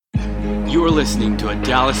You're listening to a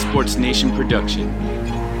Dallas Sports Nation production,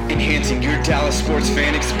 enhancing your Dallas sports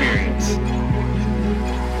fan experience. And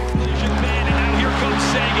now here comes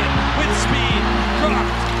Sagan with speed.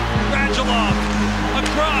 Croft, Radulov,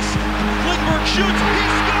 across. Klingberg shoots. He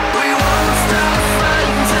scores! We won't stop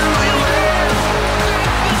fighting till we win.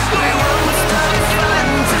 We won't stop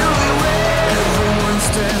fighting till we win. Everyone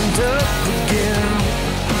stand up again.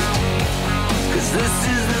 'Cause this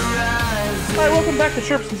is the rise. Hi, welcome back to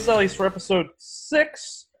Chirps and Sellies for episode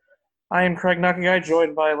 6. I am Craig Nakagai,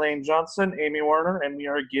 joined by Lane Johnson, Amy Warner, and we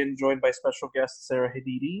are again joined by special guest Sara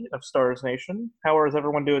Hadidi of Stars Nation. How is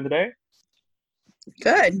everyone doing today?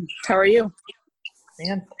 Good. How are you?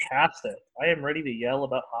 Fantastic. I am ready to yell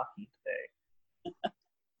about hockey today.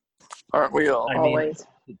 Aren't we all? Always.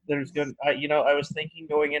 There's good. I was thinking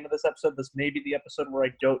going into this episode, this may be the episode where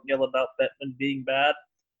I don't yell about Bettman being bad,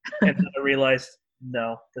 and then I realized,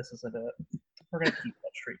 no, this isn't it. We're gonna keep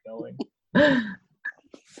that streak going.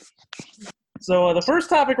 So the first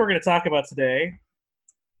topic we're going to talk about today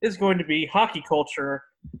is going to be hockey culture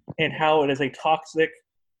and how it is a toxic,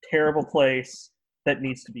 terrible place that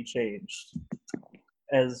needs to be changed.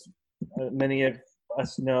 As many of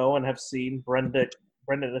us know and have seen, Brenden,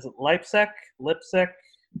 is it Leipsic? Leipsic.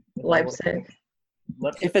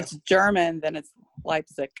 If it's German, then it's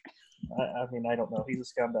Leipsic. I mean, I don't know. He's a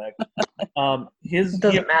scumbag.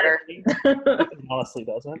 Doesn't matter. It honestly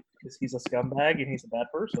doesn't, because he's a scumbag and he's a bad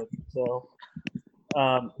person. So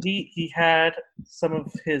he had some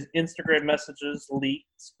of his Instagram messages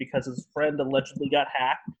leaked because his friend allegedly got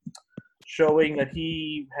hacked, showing that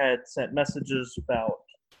he had sent messages about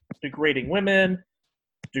degrading women,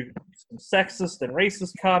 some sexist and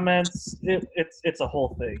racist comments. It's a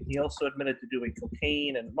whole thing. He also admitted to doing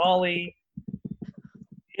cocaine and Molly.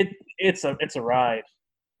 It's a ride.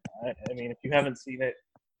 I mean, if you haven't seen it,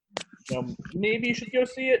 maybe you should go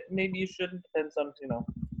see it. Maybe you shouldn't. Depends on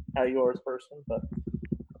how you are as a person. But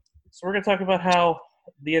so we're gonna talk about how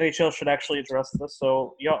the NHL should actually address this.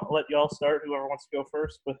 So let y'all start. Whoever wants to go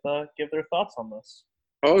first with give their thoughts on this.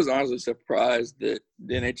 I was honestly surprised that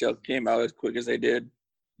the NHL came out as quick as they did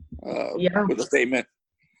with a statement.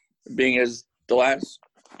 Being as the last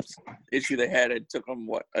issue they had, it took them,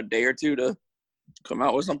 a day or two to come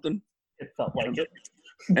out with something? It felt like it.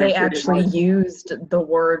 They actually used the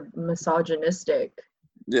word misogynistic.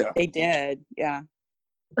 Yeah. They did, yeah.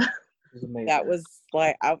 That was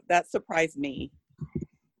that surprised me.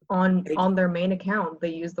 On their main account, they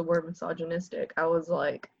used the word misogynistic. I was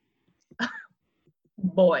like,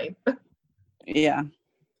 boy. Yeah.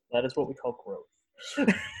 That is what we call growth.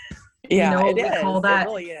 Yeah, it is. We call that it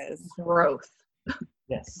really is. Growth.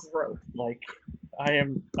 Yes. Growth. Like,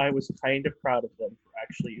 I was kind of proud of them for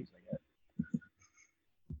actually using it.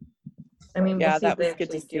 I mean, yeah, we'll see that if they was good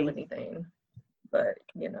to actually do see. anything. But,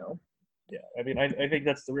 Yeah, I mean, I think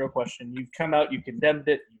that's the real question. You've come out, you condemned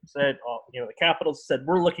it, you said, the Capitals said,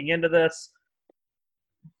 we're looking into this.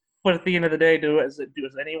 But at the end of the day, does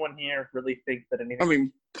anyone here really think that anything? I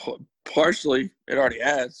mean, partially, it already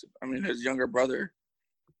has. I mean, his younger brother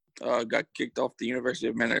got kicked off the University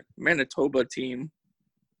of Manitoba team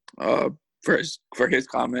for his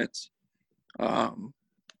comments.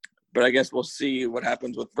 But I guess we'll see what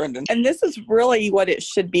happens with Brenden. And this is really what it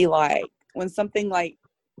should be like. When something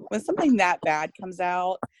that bad comes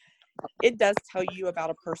out, it does tell you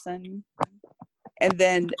about a person. And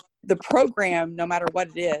then the program, no matter what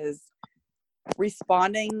it is,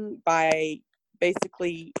 responding by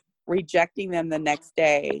basically rejecting them the next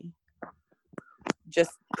day,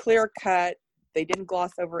 just clear cut. They didn't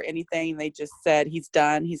gloss over anything. They just said, he's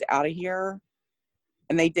done. He's out of here.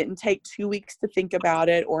 And they didn't take 2 weeks to think about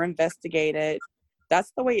it or investigate it.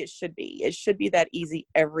 That's the way it should be. It should be that easy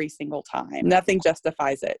every single time. Nothing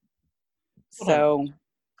justifies it. So,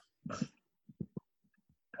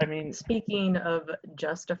 I mean, speaking of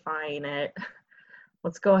justifying it,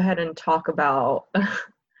 let's go ahead and talk about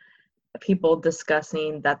people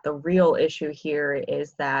discussing that the real issue here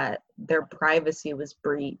is that their privacy was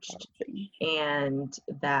breached and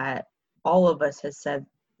that all of us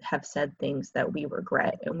have said things that we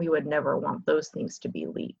regret, and we would never want those things to be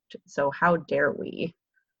leaked. So how dare we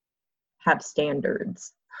have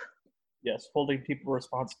standards? Yes, holding people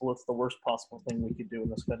responsible is the worst possible thing we could do in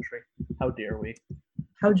this country. How dare we?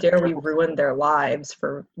 How dare we ruin their lives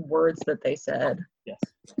for words that they said? Yes.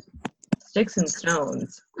 Sticks and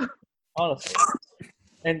stones. Honestly.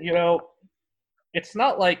 And, it's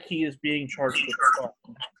not like he is being charged with crime.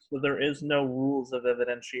 So there is no rules of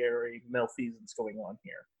evidentiary malfeasance going on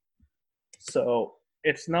here. So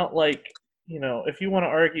it's not like, if you want to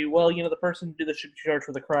argue, well, the person who did this should be charged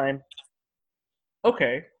with a crime.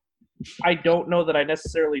 Okay. I don't know that I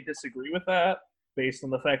necessarily disagree with that, based on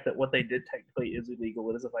the fact that what they did technically is illegal.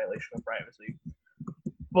 It is a violation of privacy.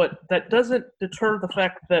 But that doesn't deter the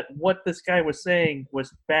fact that what this guy was saying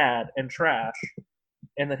was bad and trash,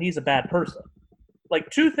 and that he's a bad person. Like,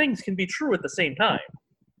 two things can be true at the same time.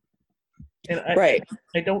 And I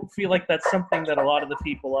don't feel like that's something that a lot of the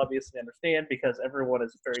people obviously understand, because everyone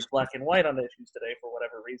is very black and white on issues today for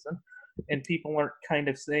whatever reason, and people aren't kind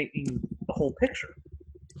of saying the whole picture.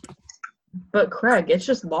 But Craig, it's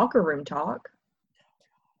just locker room talk.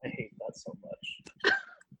 I hate that so much.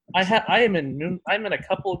 I'm in a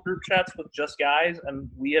couple of group chats with just guys, and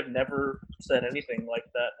we have never said anything like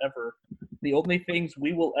that ever. The only things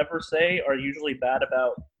we will ever say are usually bad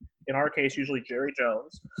about, in our case, usually Jerry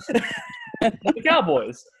Jones, the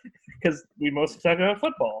Cowboys, because we mostly talk about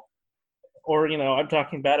football. Or, I'm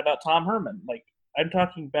talking bad about Tom Herman. Like, I'm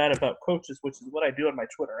talking bad about coaches, which is what I do on my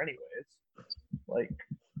Twitter anyways. Like,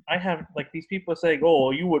 I have, like, these people saying,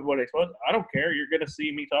 oh, you would what I suppose. I don't care. You're going to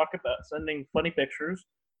see me talk about sending funny pictures,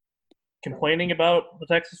 complaining about the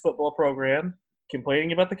Texas football program,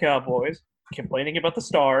 complaining about the Cowboys, complaining about the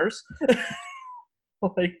Stars.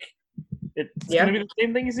 Like, it's going to be the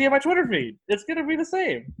same thing you see on my Twitter feed. It's going to be the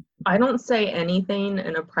same. I don't say anything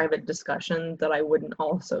in a private discussion that I wouldn't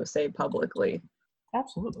also say publicly.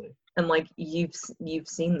 Absolutely. And, like, you've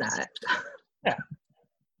seen that. Yeah.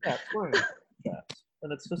 Yeah,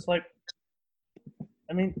 and it's just like,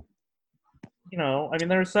 there's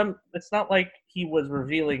some, it's not like he was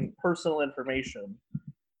revealing personal information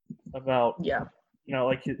about,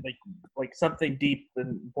 like something deep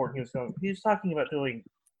and important he was talking about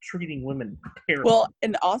treating women terribly. Well,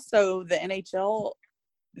 and also the NHL,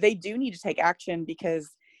 they do need to take action, because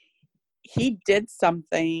he did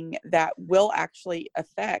something that will actually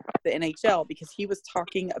affect the NHL, because he was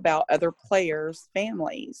talking about other players'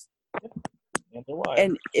 families.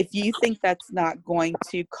 And if you think that's not going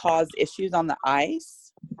to cause issues on the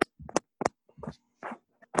ice,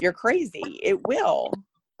 you're crazy. It will.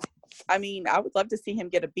 I mean, I would love to see him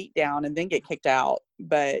get a beat down and then get kicked out,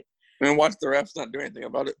 but watch the refs not do anything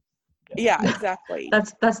about it. Yeah, exactly.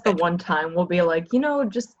 That's the one time we'll be like,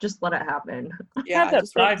 just let it happen. Yeah, have that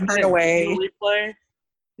just 5-minute away. Video replay.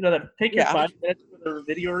 Take your 5 minutes for the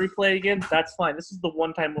video replay again. That's fine. This is the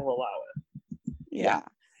one time we'll allow it. Yeah.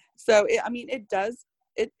 So it does.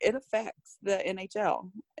 It affects the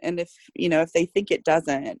NHL, and if they think it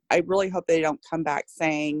doesn't, I really hope they don't come back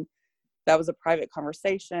saying that was a private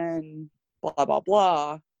conversation, blah blah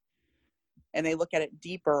blah, and they look at it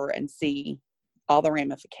deeper and see all the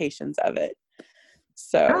ramifications of it.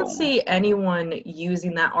 So I don't see anyone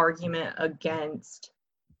using that argument against,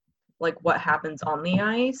 like, what happens on the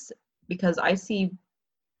ice, because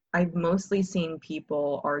I've mostly seen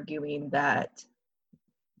people arguing that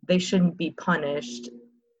they shouldn't be punished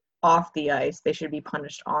off the ice. They should be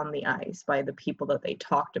punished on the ice by the people that they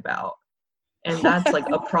talked about. And that's like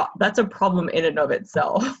that's a problem in and of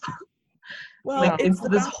itself. Well, like it's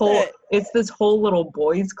this whole little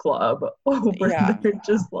boys club where they're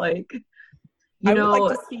just like, like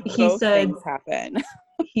to see both things happen.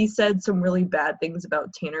 He said some really bad things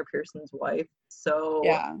about Tanner Pearson's wife. So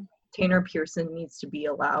Tanner Pearson needs to be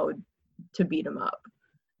allowed to beat him up.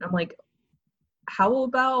 And I'm like, how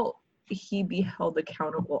about he be held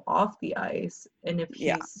accountable off the ice? And if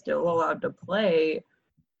he's still allowed to play,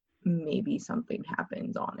 maybe something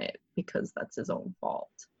happens on it, because that's his own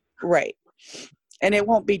fault. Right. And it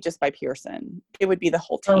won't be just by Pearson. It would be the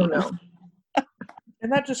whole team. Oh, no.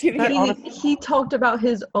 And that just he talked about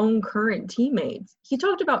his own current teammates. He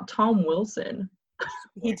talked about Tom Wilson.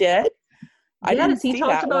 He did? He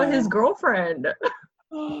talked about his girlfriend.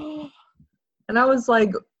 And I was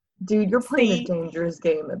like, dude, you're playing a dangerous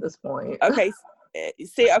game at this point. Okay.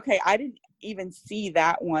 I didn't even see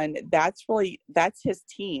that one. That's his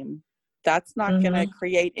team. That's not going to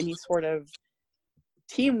create any sort of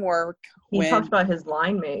teamwork. He talked about his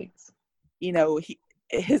line mates.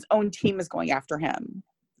 His own team is going after him.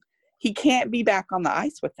 He can't be back on the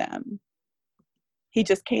ice with them. He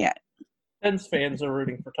just can't. Pens fans are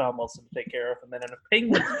rooting for Tom Wilson to take care of him, and if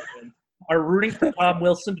Penguins fans are rooting for Tom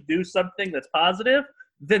Wilson to do something that's positive,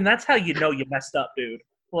 then that's how you know you messed up, dude.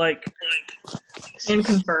 Like, and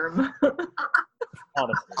confirm.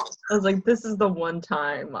 Honestly. I was like, this is the one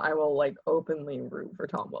time I will, like, openly root for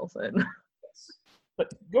Tom Wilson.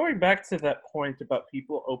 But going back to that point about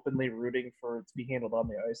people openly rooting for it to be handled on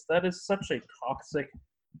the ice, that is such a toxic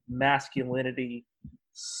masculinity,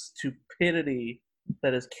 stupidity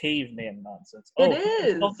that is caveman nonsense. It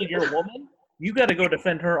is. Also, you're a woman? You got to go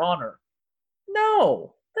defend her honor.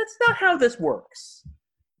 No, that's not how this works.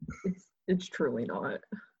 It's truly not.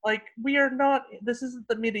 Like, we are not. This isn't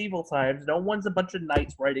the medieval times. No one's a bunch of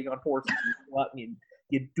knights riding on horses. You go out and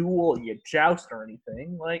you duel, you joust, or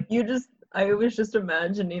anything. Like, I was just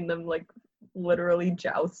imagining them like literally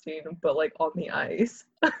jousting, but like on the ice,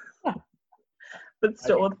 but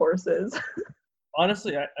still with horses.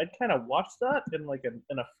 Honestly, I'd kind of watch that in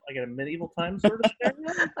a medieval time sort of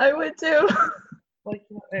scenario. I would too. Like,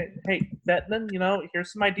 hey, Bettman,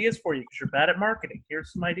 here's some ideas for you because you're bad at marketing.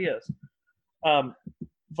 Here's some ideas.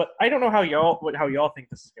 But I don't know how y'all think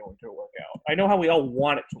this is going to work out. I know how we all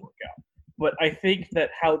want it to work out, but I think that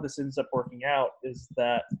how this ends up working out is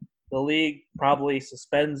that the league probably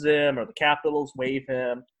suspends him, or the Capitals waive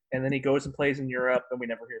him, and then he goes and plays in Europe, and we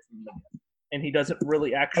never hear from him again. And he doesn't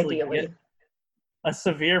really actually get a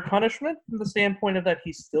severe punishment from the standpoint of that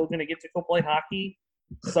he's still going to get to go play hockey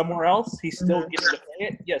somewhere else. He's still getting to play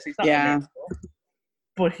it. Yes, he's not still,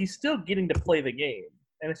 but he's still getting to play the game.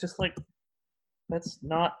 And it's just like, that's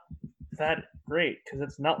not that great, because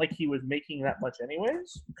it's not like he was making that much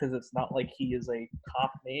anyways, because it's not like he is a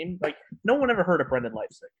top name. Like, no one ever heard of Brenden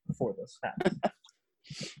Leipsic before this happened.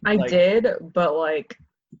 I did, but like,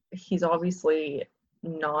 he's obviously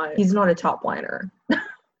not. He's not a top liner.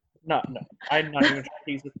 No, I'm not even sure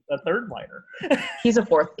he's a third liner. He's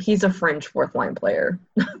a French fourth line player.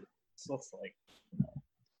 So it's like,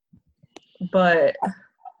 But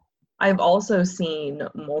I've also seen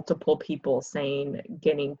multiple people saying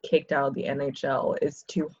getting kicked out of the NHL is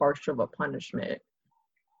too harsh of a punishment,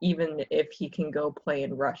 even if he can go play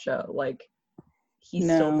in Russia. Like, he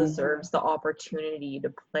still deserves the opportunity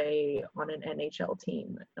to play on an NHL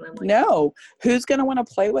team. And I'm like, no, who's going to want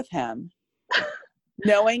to play with him?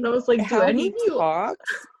 Knowing I was like, how he talks,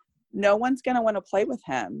 no one's going to want to play with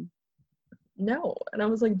him. No. And I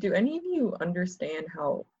was like, do any of you understand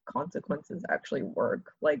how consequences actually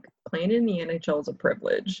work? Like, playing in the NHL is a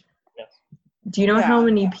privilege. Yes. Do you know how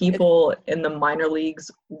many people in the minor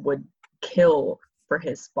leagues would kill for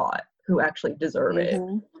his spot who actually deserve it?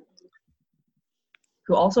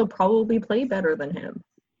 Who also probably play better than him?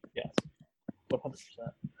 Yes. 100%.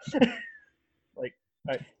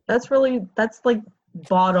 That's like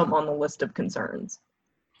bottom on the list of concerns.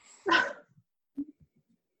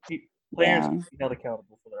 Players can be held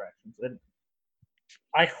accountable for their actions, and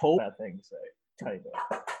I hope that things say kind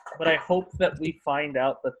of, but I hope that we find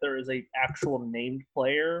out that there is a actual named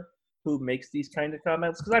player who makes these kind of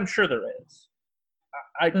comments, because I'm sure there is.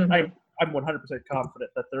 I'm 100%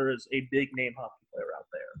 confident that there is a big name hockey player out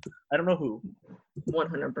there. I don't know who.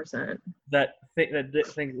 100%. That thinks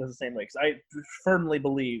the same way, because I firmly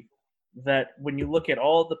believe that when you look at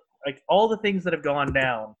all the things that have gone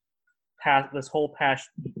down past this whole past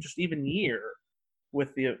just even year,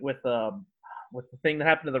 with the thing that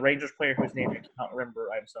happened to the Rangers player whose name I cannot remember.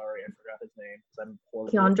 I'm sorry, I forgot his name.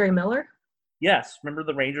 Keandre Miller? Yes, remember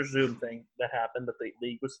the Rangers Zoom thing that happened that the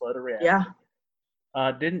league was slow to react. Yeah.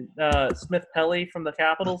 Didn't Smith Pelly from the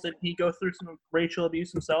Capitals, did he go through some racial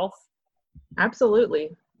abuse himself?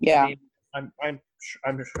 Absolutely. Yeah. I mean,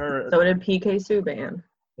 I'm sure. So did PK Subban.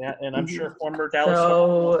 Yeah, and I'm sure former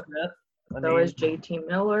Dallas Smith. So has JT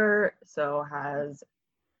Miller. So has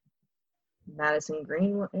Madison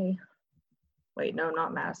Greenway. Wait, no,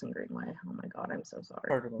 not Madison Greenway. Oh my God, I'm so sorry.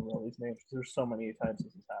 Hard to remember all these names. There's so many times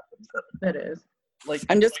this has happened. But it is. Like,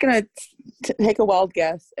 I'm just gonna take a wild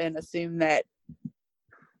guess and assume that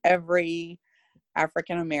every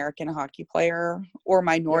African American hockey player or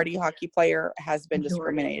minority hockey player has been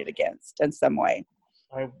discriminated against in some way.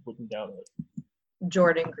 I wouldn't doubt it.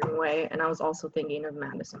 Jordan Greenway, and I was also thinking of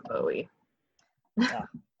Madison Bowie.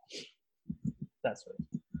 That's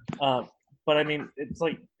right. But I mean, it's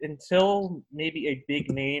like, until maybe a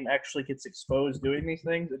big name actually gets exposed doing these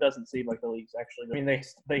things, it doesn't seem like the league's actually. I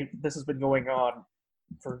mean, this has been going on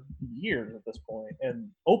for years at this point, and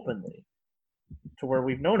openly, to where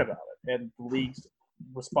we've known about it, and the league's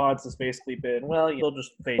response has basically been, well, you'll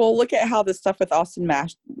just fade. Well, look at how the stuff with Austin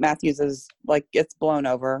Matthews is like gets blown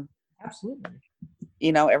over. Absolutely.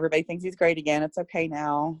 You know, everybody thinks he's great again. It's okay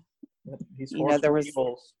now. He's there was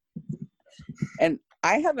goals. And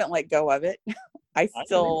I haven't let go of it. I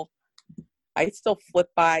still flip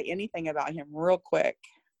by anything about him real quick.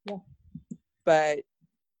 Yeah. But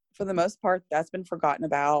for the most part, that's been forgotten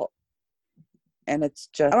about. And it's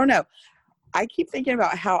just, I don't know. I keep thinking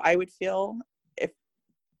about how I would feel if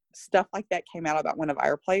stuff like that came out about one of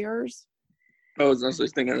our players. I was honestly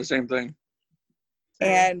thinking the same thing.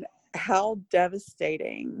 And how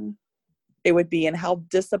devastating it would be, and how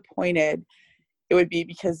disappointed it would be,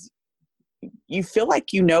 because you feel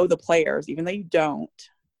like you know the players, even though you don't.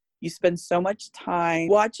 You spend so much time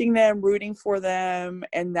watching them, rooting for them,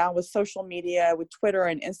 and now with social media, with Twitter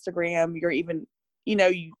and Instagram, you're even you know,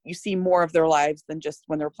 you see more of their lives than just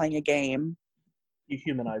when they're playing a game. You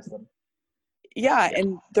humanize them. Yeah,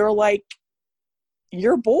 and they're like,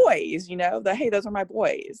 you're boys, you know, hey, those are my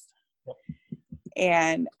boys. Yep.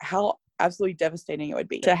 And how absolutely devastating it would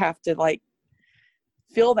be to have to like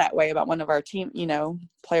feel that way about one of our team, you know,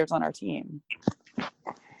 players on our team.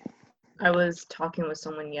 I was talking with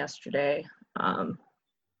someone yesterday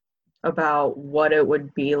about what it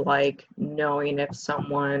would be like knowing if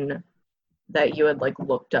someone that you had like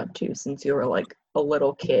looked up to since you were like a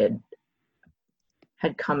little kid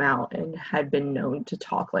had come out and had been known to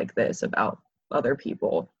talk like this about other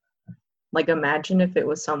people. Like, imagine if it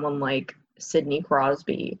was someone like Sidney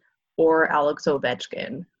Crosby or Alex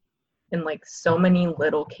Ovechkin, and like so many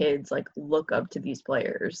little kids like look up to these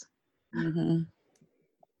players. Mm-hmm.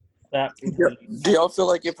 That do y'all feel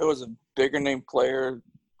like if it was a bigger name player,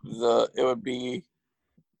 it would be,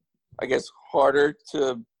 I guess, harder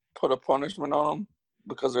to put a punishment on them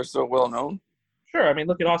because they're so well known? Sure. I mean,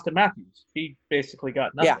 look at Austin Matthews. He basically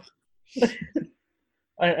got nothing. Yeah.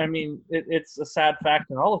 I mean, it's a sad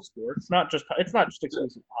fact in all of sports. It's not just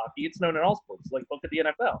exclusive to hockey. It's known in all sports. Like, look at the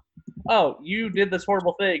NFL. Oh, you did this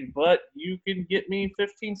horrible thing, but you can get me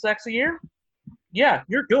 15 sacks a year? Yeah,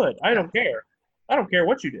 you're good. I don't care. I don't care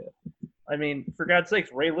what you did. I mean, for God's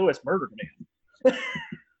sakes, Ray Lewis murdered a man.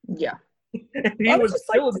 Yeah. He was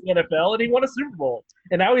still in the NFL, and he won a Super Bowl.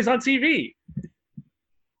 And now he's on TV.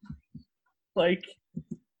 Like,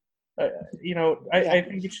 you know, I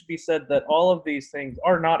think it should be said that all of these things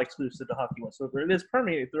are not exclusive to hockey whatsoever. It is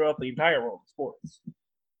permeated throughout the entire world of sports.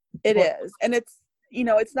 It is. And it's, you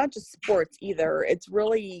know, it's not just sports either. It's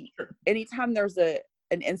really anytime there's an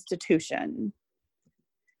institution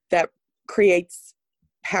that creates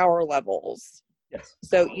power levels. Yes.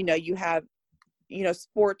 So, you know, you have, you know,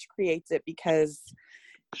 sports creates it because,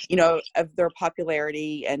 you know, of their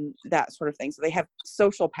popularity and that sort of thing. So they have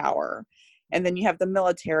social power. And then you have the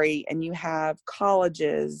military, and you have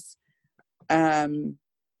colleges,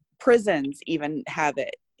 prisons even have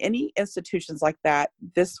it. Any institutions like that,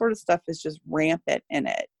 this sort of stuff is just rampant in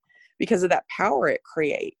it because of that power it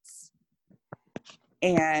creates.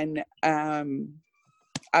 And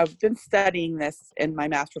I've been studying this in my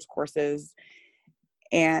master's courses,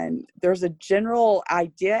 and there's a general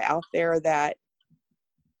idea out there that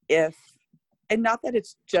and not that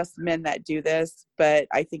it's just men that do this, but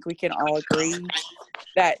I think we can all agree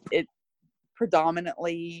that it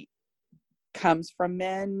predominantly comes from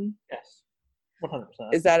men. Yes, 100%.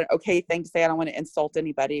 Is that an okay thing to say? I don't want to insult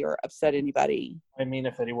anybody or upset anybody. I mean,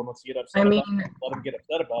 if anyone wants to get upset about it, let them get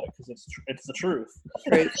upset about it because it's the truth.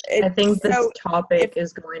 I think this topic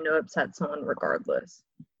is going to upset someone regardless.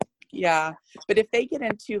 Yeah, but if they get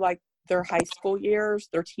into like their high school years,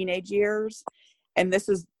 their teenage years, and this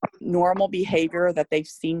is normal behavior that they've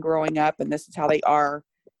seen growing up, and this is how they are,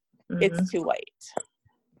 it's too late.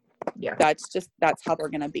 Yeah. That's how they're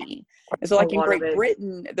going to be. And so like in Great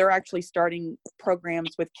Britain, they're actually starting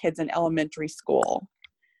programs with kids in elementary school.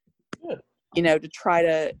 Good. You know, to try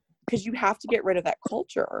to, because you have to get rid of that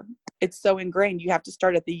culture. It's so ingrained. You have to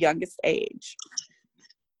start at the youngest age.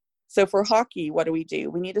 So for hockey, what do?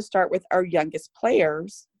 We need to start with our youngest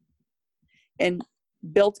players, and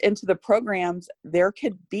built into the programs, there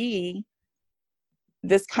could be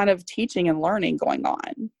this kind of teaching and learning going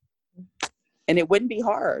on. And it wouldn't be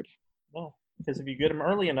hard. No, because if you get them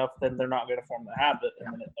early enough, then they're not going to form the habit,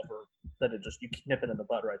 and then you nip it in the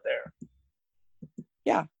bud right there.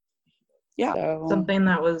 Yeah. Yeah. So, something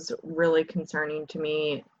that was really concerning to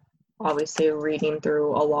me, obviously reading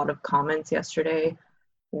through a lot of comments yesterday,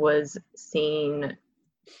 was seeing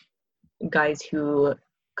guys who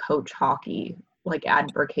coach hockey like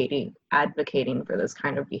advocating for this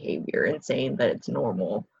kind of behavior and saying that it's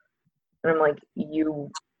normal. And I'm like, you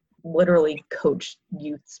literally coach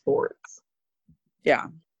youth sports. Yeah.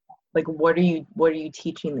 Like, what are you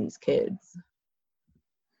teaching these kids?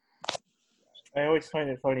 I always find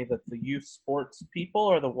it funny that the youth sports people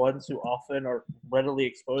are the ones who often are readily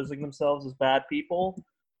exposing themselves as bad people,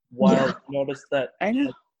 while you notice that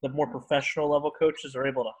the more professional level coaches are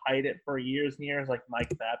able to hide it for years and years, like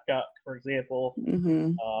Mike Babcock, for example.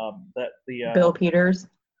 Mm-hmm. Bill Peters.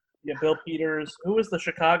 Yeah, Bill Peters. Who was the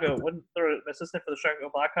Chicago? Wasn't there an assistant for the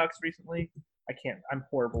Chicago Blackhawks recently? I'm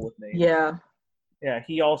horrible with names. Yeah. Yeah,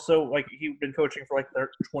 he also, he'd been coaching for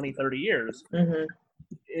 20, 30 years. Mm-hmm.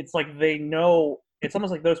 It's like they know, it's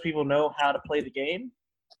almost like those people know how to play the game.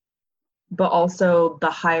 But also, the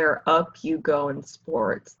higher up you go in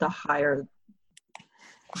sports, the higher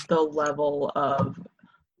the level of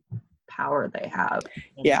power they have.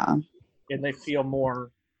 Yeah. And they feel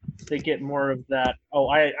they get more of that,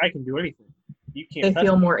 I can do anything. You can't. They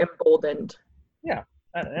feel more emboldened. Yeah.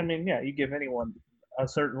 I mean, yeah, you give anyone a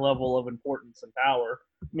certain level of importance and power.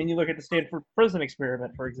 I mean, you look at the Stanford prison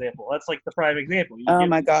experiment, for example. That's like the prime example. You Oh give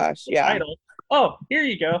my gosh, the yeah. title, oh, here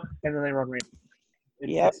you go, and then they run rampant.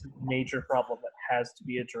 Yep. It's a major problem that has to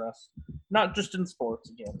be addressed, not just in sports.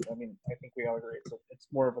 Again, I mean, I think we all agree it's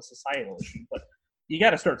more of a societal issue, but you got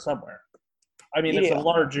to start somewhere. I mean, it's a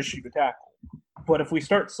large issue to tackle, but if we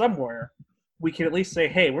start somewhere, we can at least say,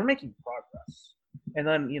 "Hey, we're making progress." And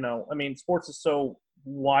then, I mean, sports is so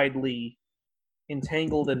widely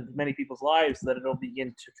entangled in many people's lives that it'll begin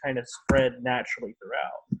to kind of spread naturally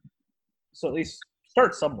throughout. So at least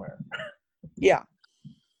start somewhere. Yeah.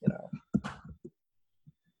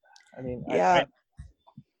 I mean, yeah.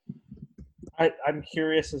 I'm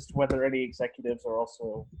curious as to whether any executives are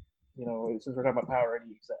also, since we're talking about power,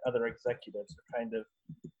 any other executives are kind of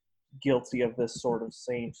guilty of this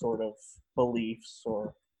same sort of beliefs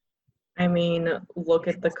or. I mean, look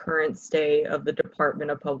at the current state of the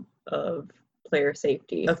Department of Player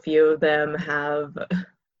Safety. A few of them have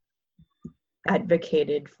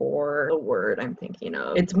advocated for the word I'm thinking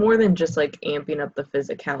of. It's more than just like amping up the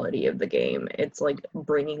physicality of the game. It's like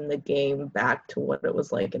bringing the game back to what it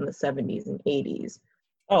was like in the 70s and 80s.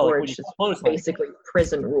 Oh, where like it's just basically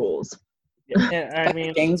prison rules. Yeah, and I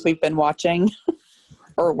mean games we've been watching,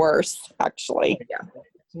 or worse, actually. Yeah.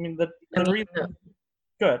 I mean the reason.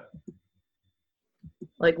 Good.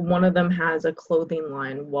 Like one of them has a clothing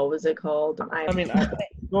line. What was it called? Since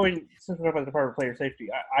we're talking about the Department of Player Safety,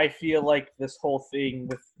 I feel like this whole thing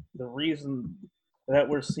with the reason that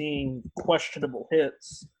we're seeing questionable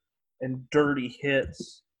hits and dirty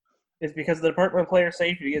hits is because the Department of Player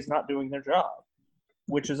Safety is not doing their job,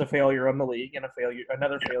 which is a failure on the league and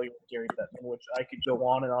another failure with Gary Bettman, which I could go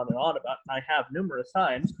on and on and on about. And I have numerous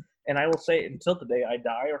times, and I will say it until the day I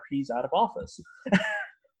die or he's out of office.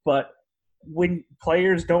 But when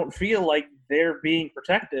players don't feel like they're being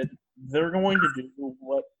protected, they're going to do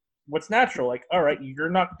what's natural. Like, all right, you're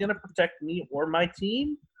not going to protect me or my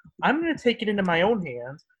team. I'm going to take it into my own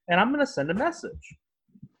hands, and I'm going to send a message.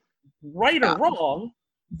 Right or wrong,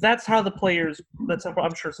 that's how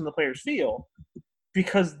I'm sure some of the players feel,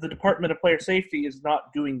 because the Department of Player Safety is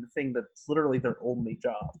not doing the thing that's literally their only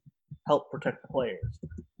job, help protect the players,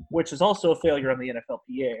 which is also a failure on the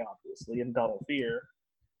NFLPA, obviously, and Donald Fear,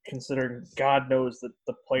 considering God knows that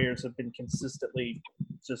the players have been consistently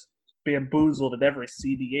just bamboozled at every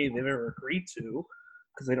CDA they've ever agreed to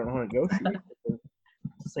because they don't know how to negotiate to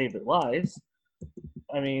save their lives.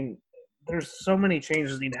 I mean, there's so many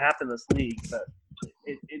changes need to happen in this league that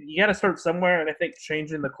you got to start somewhere, and I think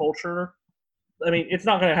changing the culture, I mean, it's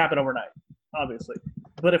not going to happen overnight, obviously.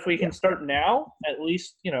 But if we can start now, at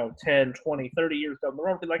least, 10, 20, 30 years down the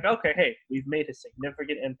road, be like, okay, hey, we've made a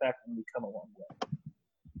significant impact and we've come a long way.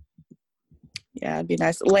 Yeah, it'd be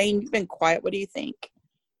nice. Lane, you've been quiet. What do you think?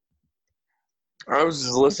 I was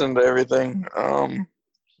just listening to everything. I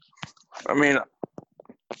mean,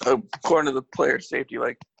 according to the player safety,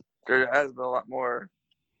 like, there has been a lot more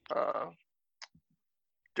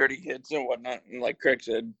dirty hits and whatnot. And like Craig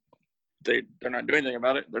said, they're not doing anything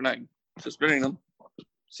about it. They're not suspending them.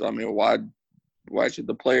 So, I mean, why should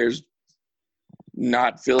the players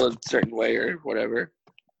not feel a certain way or whatever?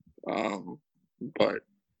 But,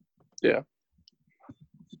 yeah.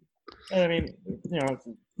 I mean,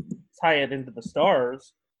 tie it into the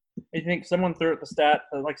stars. I think someone threw out the stat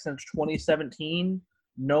that, like, since 2017,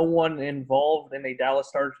 no one involved in a Dallas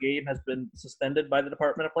Stars game has been suspended by the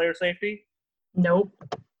Department of Player Safety. Nope.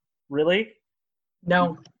 Really?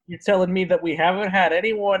 No. You're telling me that we haven't had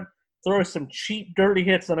anyone throw some cheap, dirty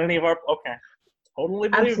hits on any of our? Okay, totally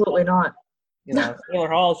believable. Absolutely not. Taylor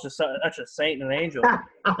Hall is just such a saint and an angel.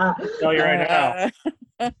 I'll tell you right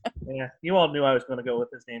now. Yeah, you all knew I was going to go with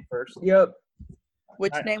his name first. Yep.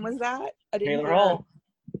 Which name was that? Taylor Hall.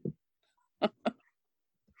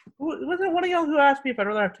 Was it one of y'all who asked me if I'd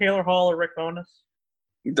rather have Taylor Hall or Rick Bonus?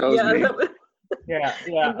 That was me. Yeah.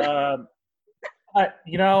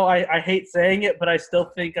 I hate saying it, but I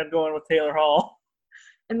still think I'm going with Taylor Hall.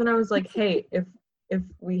 And then I was like, hey, if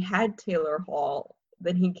we had Taylor Hall,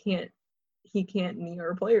 then he can't knee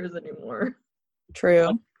our players anymore.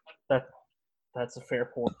 True. That's a fair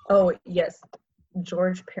point. Oh, yes.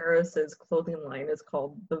 George Paris's clothing line is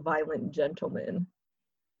called The Violent Gentleman.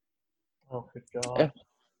 Oh, good God.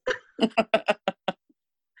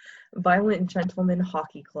 Violent Gentleman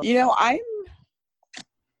Hockey Club.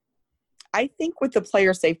 I think with the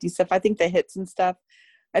player safety stuff, I think the hits and stuff,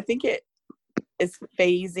 I think it is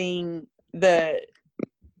phasing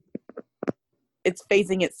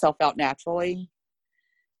itself out naturally.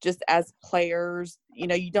 Just as players,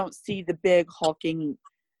 you don't see the big hulking,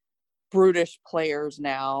 brutish players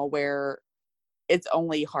now where it's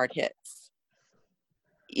only hard hits.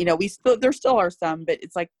 You know, there still are some, but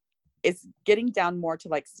it's like, it's getting down more to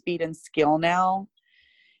like speed and skill now.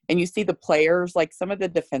 And you see the players, like some of the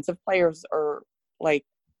defensive players are like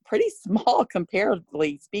pretty small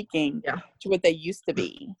comparatively speaking to what they used to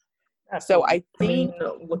be. Absolutely. So I think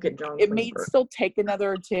look at John it may still take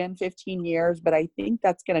another 10, 15 years, but I think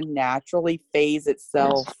that's going to naturally phase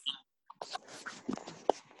itself,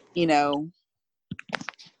 you know,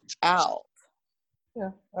 out. Yeah,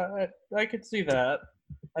 I could see that.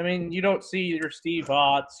 I mean, you don't see your Steve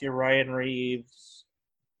Otts, your Ryan Reeves.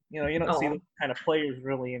 You know, you don't see those kind of players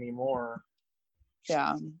really anymore.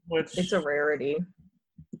 Yeah. Which, it's a rarity.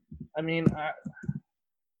 I mean,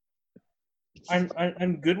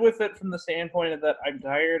 I'm good with it from the standpoint of that I'm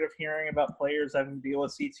tired of hearing about players having to deal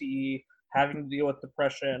with CTE, having to deal with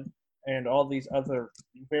depression, and all these other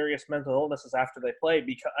various mental illnesses after they play,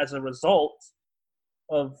 because as a result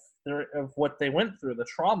of what they went through, the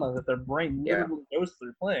trauma that their brain literally goes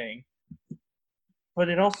through playing. But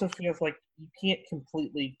it also feels like you can't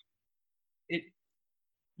completely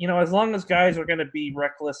as long as guys are going to be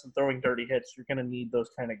reckless and throwing dirty hits, you're going to need those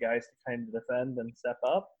kind of guys to kind of defend and step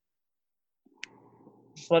up.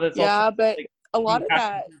 But it's also but like, a lot of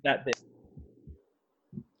that big.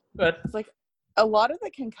 But it's like a lot of the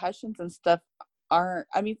concussions and stuff aren't,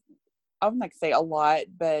 I mean, I wouldn't like say a lot,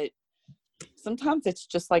 but sometimes it's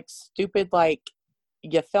just like stupid, like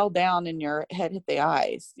you fell down and your head hit the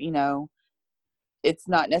ice, you know. It's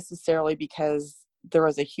not necessarily because there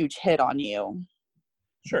was a huge hit on you.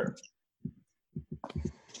 Sure.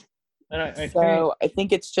 And I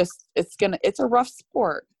think it's a rough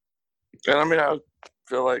sport. And I mean, I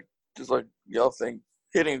feel like, just like y'all think,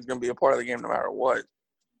 hitting is going to be a part of the game no matter what.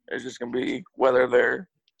 It's just going to be whether they're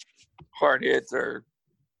hard hits or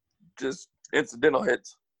just incidental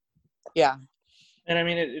hits. Yeah. And I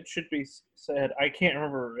mean, it should be said, I can't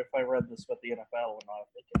remember if I read this with the NFL or not. I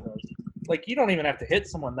think it was. Like, you don't even have to hit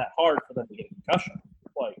someone that hard for them to get a concussion.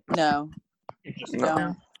 Like, no. You just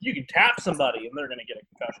you can tap somebody and they're going to get a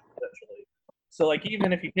concussion potentially. So like,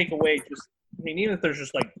 even if you take away even if there's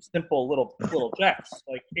just like simple little jacks,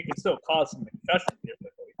 like it can still cause some concussion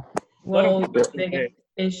typically. Well, the biggest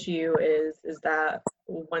issue is that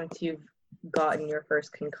once you've gotten your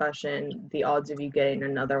first concussion, the odds of you getting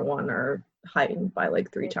another one are heightened by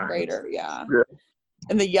like 3 times. Greater, yeah.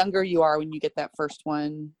 And the younger you are when you get that first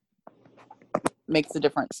one, makes a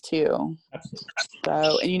difference too. Absolutely.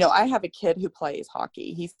 So, and you know, I have a kid who plays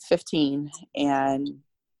hockey. He's 15, and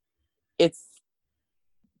it's,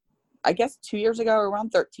 I guess 2 years ago, around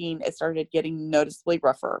 13, it started getting noticeably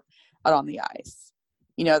rougher out on the ice.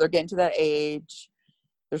 You know, they're getting to that age.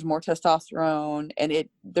 There's more testosterone, and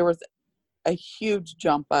there was a huge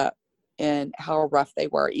jump up in how rough they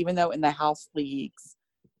were, even though in the house leagues,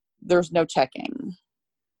 there's no checking.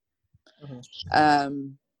 Mm-hmm.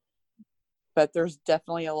 But there's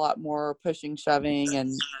definitely a lot more pushing, shoving,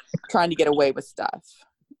 and trying to get away with stuff.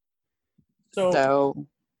 So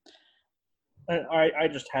I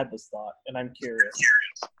just had this thought, and I'm curious.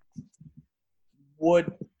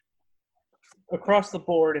 Would, across the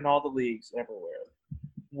board in all the leagues everywhere,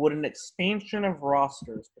 would an expansion of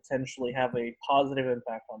rosters potentially have a positive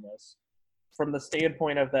impact on this? From the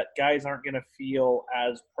standpoint of that guys aren't going to feel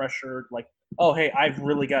as pressured, like, oh, hey, I've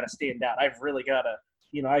really got to stand out. I've really got to,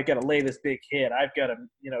 I've got to lay this big hit. I've got to,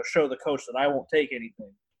 show the coach that I won't take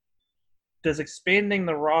anything. Does expanding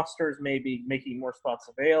the rosters, maybe making more spots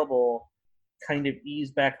available, kind of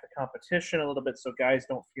ease back the competition a little bit so guys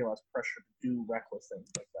don't feel as pressured to do reckless things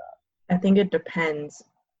like that? I think it depends,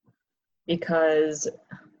 because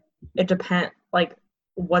it depends, like,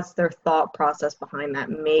 what's their thought process behind that?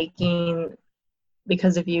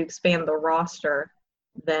 Because if you expand the roster,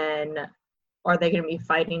 then are they going to be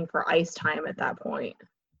fighting for ice time at that point?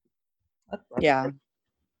 Yeah.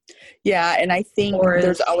 Yeah, and I think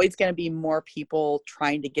there's always going to be more people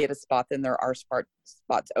trying to get a spot than there are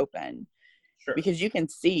spots open. Sure. Because you can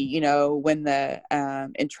see, when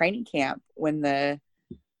in training camp, when the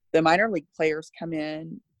minor league players come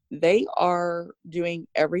in, they are doing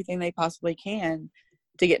everything they possibly can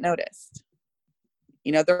to get noticed.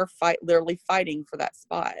 They're literally fighting for that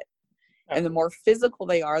spot. And the more physical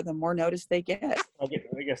they are, the more notice they get. I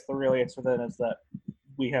guess the real answer then is that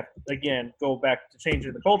we have, again, go back to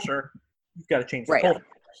changing the culture. You've got to change the culture.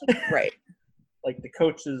 Right. Like the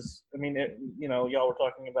coaches, y'all were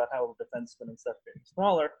talking about how defensemen and stuff getting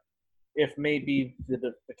smaller. If maybe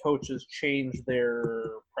the coaches change their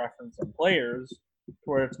preference on players,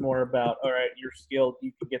 where it's more about, all right, you're skilled,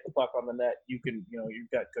 you can get the puck on the net, you can, you've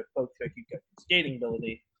got good poke check, you've got skating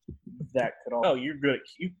ability. That could all. Oh, you're good.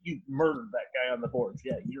 You murdered that guy on the boards.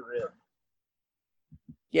 Yeah, you're in.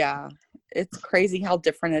 Yeah, it's crazy how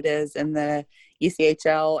different it is in the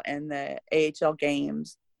ECHL and the AHL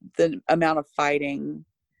games, the amount of fighting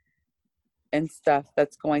and stuff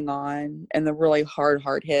that's going on and the really hard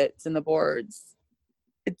hits in the boards.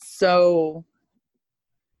 It's so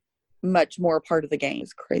much more part of the game.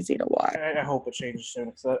 It's crazy to watch. I hope it changes soon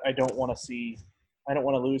because I don't want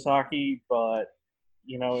to lose hockey, but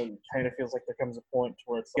it kind of feels like there comes a point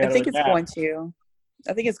where it's I think it's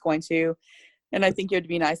going to. And I think it would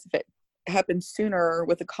be nice if it happened sooner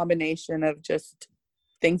with a combination of just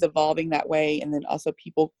things evolving that way and then also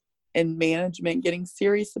people in management getting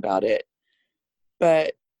serious about it.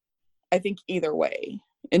 But I think either way,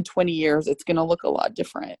 in 20 years, it's going to look a lot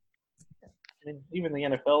different. I mean, even the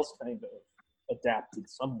NFL's kind of adapted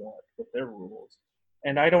somewhat with their rules.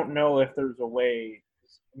 And I don't know if there's a way.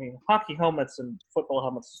 I mean, hockey helmets and football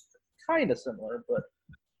helmets are kind of similar, but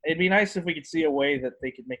it'd be nice if we could see a way that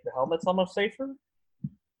they could make the helmets almost safer.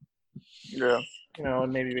 Yeah.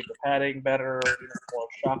 And maybe make the padding better, more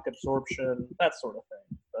shock absorption, that sort of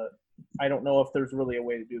thing. But I don't know if there's really a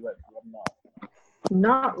way to do that. I'm not.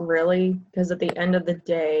 Not really, because at the end of the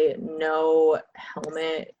day, no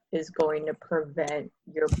helmet is going to prevent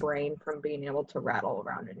your brain from being able to rattle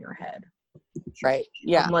around in your head. Right.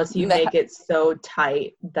 Yeah. Unless you make it so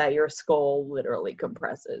tight that your skull literally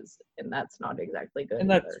compresses, and that's not exactly good. And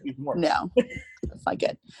that's even worse. No, that's not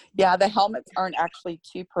good. Yeah, the helmets aren't actually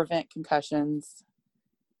to prevent concussions.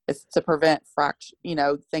 It's to prevent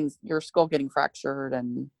things, your skull getting fractured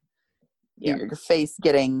and your face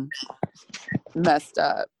getting messed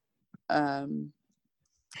up.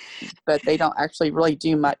 But they don't actually really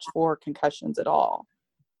do much for concussions at all.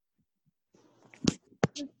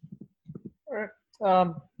 All right.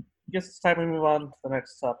 I guess it's time we move on to the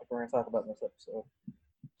next topic we're going to talk about in this episode.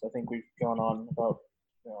 So I think we've gone on about,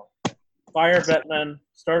 fire Bettman,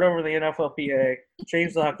 start over the NFLPA,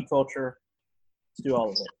 change the hockey culture. Let's do all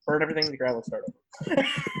of it. Burn everything to the ground. Let's start over.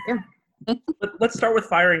 Yeah. Let's start with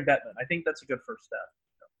firing Bettman. I think that's a good first step.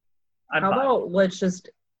 How about let's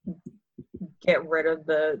just get rid of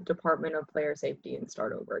the Department of Player Safety and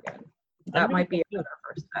start over again? That might be a better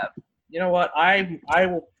first step. You know what? I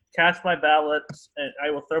will cast my ballot and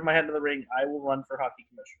I will throw my head in the ring. I will run for hockey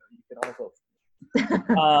commissioner. You can all vote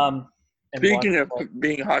for me. Speaking of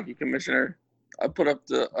being hockey commissioner, I put up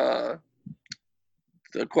the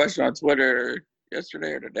question on Twitter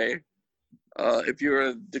yesterday or today. If you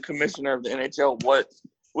were the commissioner of the NHL, what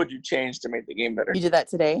would you change to make the game better? You did that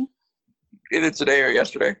today? Either today or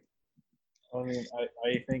yesterday. I mean,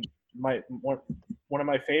 I think one of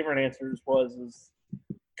my favorite answers is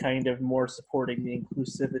kind of more supporting the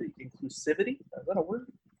inclusivity. Inclusivity? Is that a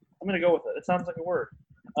word? I'm going to go with it. It sounds like a word.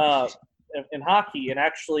 In hockey, and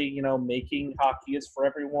actually, making hockey is for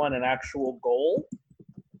everyone an actual goal,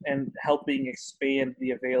 and helping expand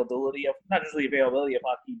the availability of not just the availability of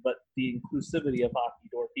hockey, but the inclusivity of hockey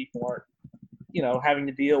to where people aren't, having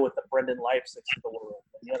to deal with the Brenden Leipsics of the world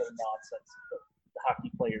and the other nonsense that the hockey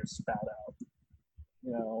players spout out.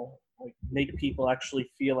 Make people actually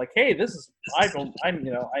feel like, hey,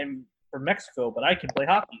 I'm from Mexico, but I can play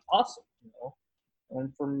hockey. Awesome.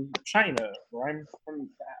 I'm from China, or I'm from,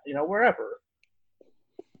 wherever.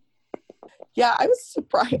 Yeah, I was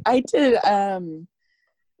surprised. I did.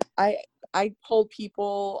 I polled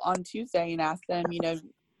people on Tuesday and asked them,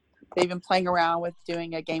 they've been playing around with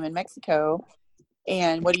doing a game in Mexico,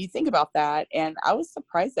 and what do you think about that? And I was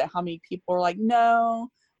surprised at how many people were like, no,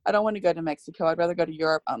 I don't want to go to Mexico. I'd rather go to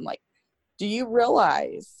Europe. I'm like, do you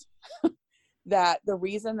realize that the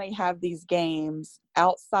reason they have these games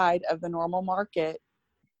outside of the normal market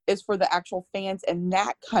is for the actual fans in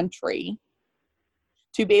that country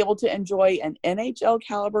to be able to enjoy an NHL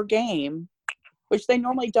caliber game, which they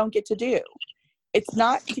normally don't get to do. It's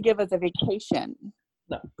not to give us a vacation.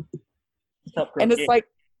 No. And it's like,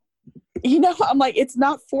 I'm like, it's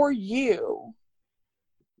not for you.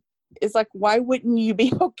 It's like, why wouldn't you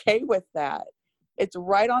be okay with that? It's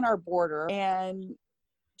right on our border. And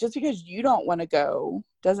just because you don't want to go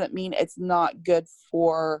doesn't mean it's not good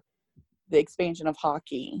for the expansion of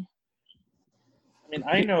hockey. I mean,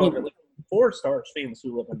 I know of at least 4 Stars fans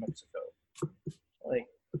who live in Mexico.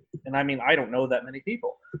 I don't know that many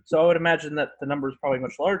people. So I would imagine that the number is probably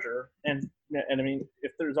much larger. And I mean,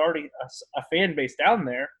 if there's already a fan base down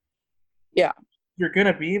there, yeah, you're going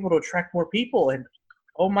to be able to attract more people. And,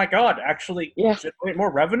 oh my God, actually generate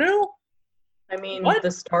more revenue? I mean, the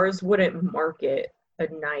Stars wouldn't market a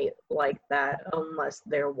night like that unless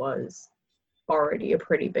there was already a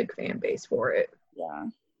pretty big fan base for it. Yeah.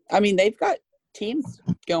 I mean, they've got teams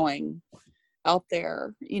going out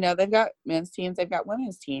there. They've got men's teams, they've got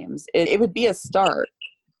women's teams. It would be a start.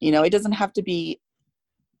 It doesn't have to be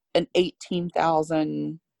an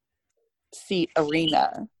 18,000 seat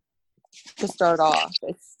arena to start off.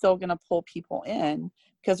 It's still going to pull people in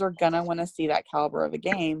because we're going to want to see that caliber of a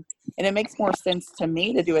game. And it makes more sense to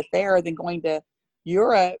me to do it there than going to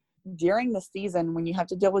Europe during the season when you have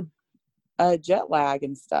to deal with jet lag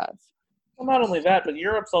and stuff. Well, not only that, but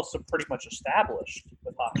Europe's also pretty much established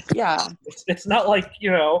with hockey. Yeah. It's not like,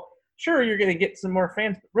 sure, you're going to get some more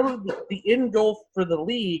fans, but really the end goal for the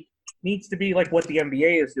league needs to be like what the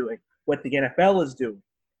NBA is doing, what the NFL is doing.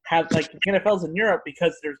 Have like the NFL's in Europe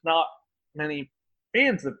because there's not many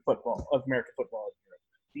fans of football, of American football in Europe.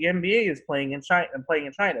 The NBA is playing in China and playing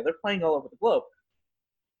in China. They're playing all over the globe.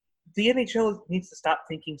 The NHL needs to stop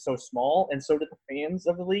thinking so small, and so do the fans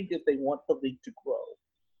of the league if they want the league to grow.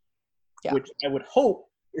 Yeah. Which I would hope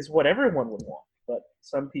is what everyone would want, but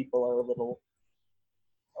some people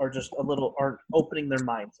aren't opening their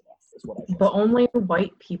minds enough, is what I think. But only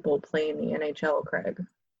white people play in the NHL, Craig.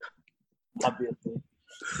 Obviously.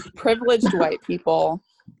 Privileged white people.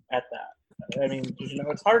 At that. I mean,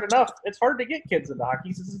 it's hard enough. It's hard to get kids into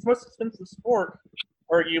hockey since it's the most expensive sport,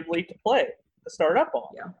 arguably, to play, to start up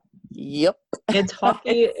on. Yeah. Yep. It's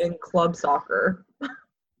hockey and club soccer.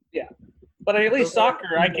 Yeah. But at least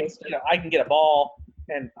soccer, I can get a ball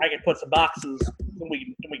and I can put some boxes and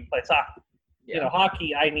we can play soccer. Yeah.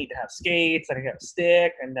 Hockey, I need to have skates, I need to have a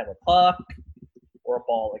stick, I need to have a puck or a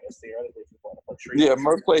ball, I guess theoretically, if you want to play street. Yeah,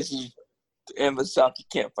 most places in the South you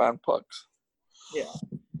can't find pucks. Yeah.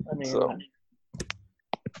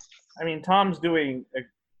 I mean, Tom's doing a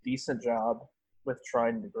decent job with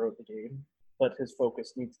trying to grow the game, but his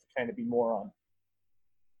focus needs to kind of be more on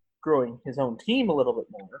growing his own team a little bit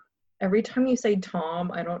more. Every time you say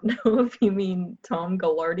Tom, I don't know if you mean Tom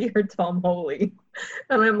Gallardi or Tom Holy.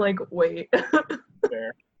 And I'm like, wait.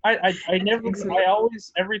 Fair. I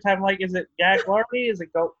always, every time, like, is it Gallardi? Is it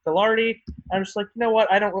Gallardi? I'm just like, you know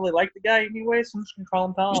what? I don't really like the guy anyway, so I'm just going to call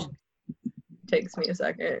him Tom. Takes me a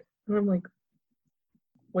second. And I'm like,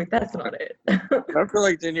 wait, that's not it. I feel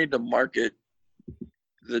like they need to market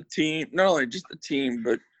the team, not only just the team,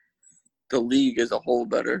 but the league as a whole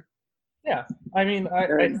better. Yeah, I mean,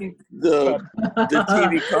 I think the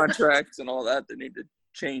TV contracts and all that, they need to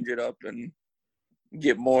change it up and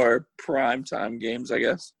get more primetime games, I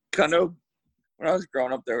guess. I know when I was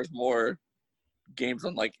growing up, there was more games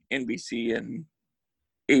on like NBC and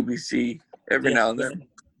ABC every now and then.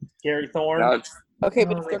 Gary Thorne. Okay,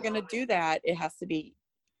 but if they're going to do that, it has to be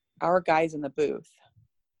our guys in the booth.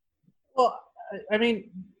 Well, I mean,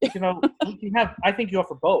 you can have. I think you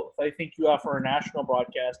offer both. I think you offer a national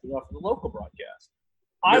broadcast. You offer the local broadcast.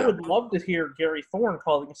 I would love to hear Gary Thorne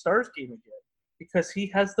calling a Stars game again because he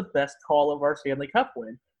has the best call of our Stanley Cup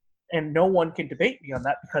win, and no one can debate me on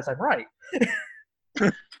that because I'm right.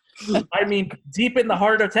 I mean, deep in the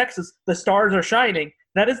heart of Texas, the stars are shining.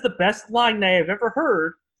 That is the best line I have ever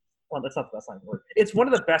heard. Well, that's not the best line I've heard. It's one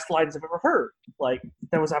of the best lines I've ever heard. Like,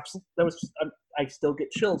 that was just, I still get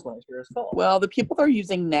chills when I hear his call. Well, the people they're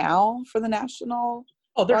using now for the national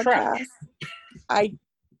they're broadcast, trash.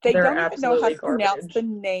 They don't even know how to pronounce the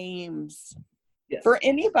names for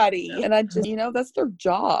anybody. Yeah. And I just, that's their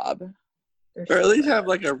job. Or at least have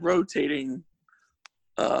like a rotating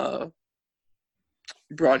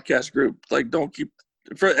broadcast group. Like, don't keep,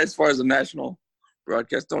 as far as the national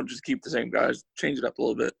broadcast, don't just keep the same guys. Change it up a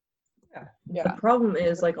little bit. Yeah. The problem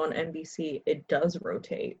is, like, on NBC, it does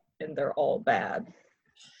rotate, and they're all bad.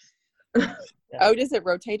 Oh, does it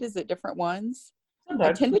rotate? Is it different ones? Sometimes,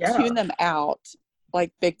 I tend to tune them out,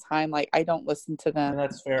 like, big time. Like, I don't listen to them. And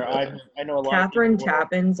that's fair. I know a lot Catherine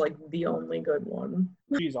Tappan's, like, the only good one.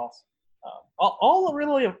 She's awesome. All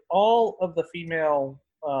of the female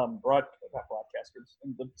broadcasters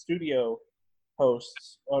and the studio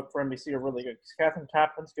hosts for NBC are really good. Catherine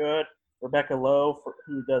Tappan's good. Rebecca Lowe,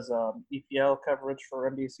 who does EPL coverage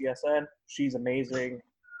for NBCSN, she's amazing.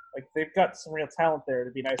 Like, they've got some real talent there.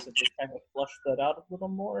 It'd be nice if they kind of flushed that out a little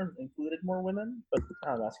more and included more women. But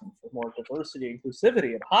I'm asking for more diversity,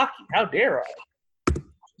 inclusivity in hockey. How dare I?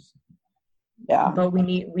 Yeah. But we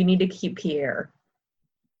need to keep Pierre.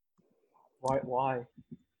 Why?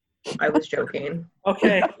 I was joking.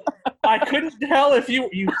 Okay. I couldn't tell if you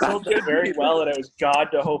still did very well, and I was God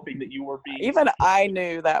to hoping that you were being. Even I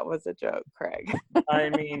knew that was a joke, Craig. I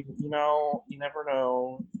mean, you never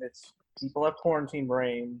know. It's people have quarantine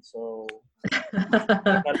brain, so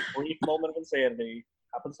that brief moment of insanity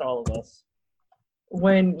happens to all of us.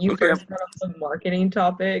 When you first brought up the marketing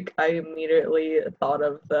topic, I immediately thought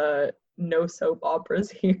of the no soap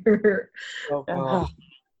operas here. Oh, God.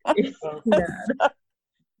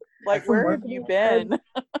 Like, where have you been?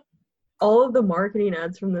 All of the marketing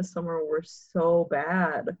ads from this summer were so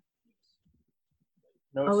bad.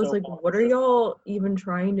 No I was soap like, opera what are shit. y'all even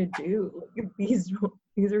trying to do? Like, these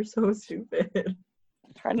are so stupid.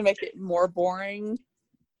 Trying to make it more boring.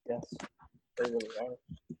 Yes, they really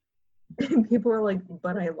are. And people are like,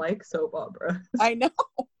 but I like soap opera. I know.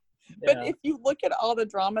 Yeah. But if you look at all the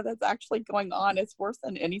drama that's actually going on, it's worse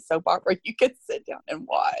than any soap opera you could sit down and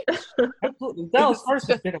watch. Absolutely. Dallas Stars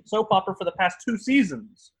has been a soap opera for the past 2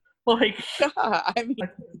 seasons. Like, Yeah, I mean,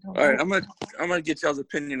 All right, I'm gonna get y'all's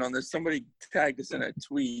opinion on this. Somebody tagged us in a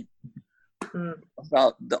tweet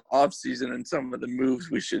about the off season and some of the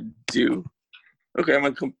moves we should do. Okay, I'm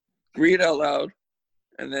gonna read it out loud,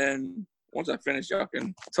 and then once I finish, y'all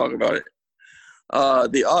can talk about it.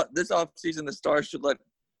 This off season, the Stars should let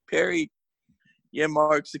Perry,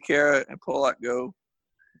 Yenmark, Sakara, and Polak go.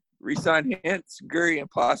 Resign Hintz, Gurry,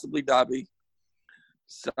 and possibly Dobby.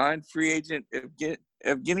 Sign free agent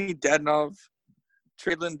Evgeny Dadonov,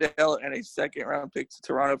 trade Lindell, and a second-round pick to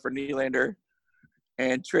Toronto for Nylander,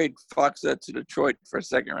 and trade Foxa to Detroit for a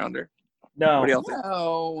second-rounder. no. What do y'all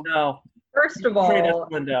think? No. First of Trade all,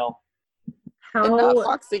 Lindell. and not how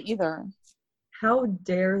Foxy either.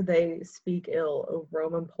 dare they speak ill of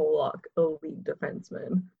Roman Polak, a league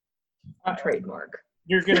defenseman? Trademark.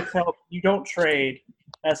 You're going to tell – you don't trade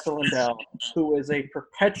Esther Lindell, who is a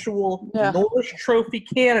perpetual Norris Trophy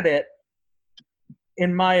candidate,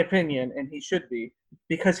 in my opinion, and he should be,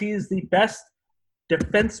 because he is the best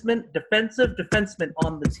defensive defenseman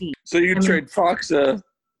on the team. So you trade Foxa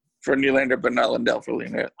for Nylander, but not Lindell for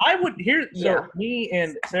Lindell. I would so me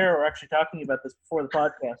and Sarah were actually talking about this before the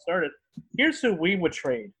podcast started. Here's who we would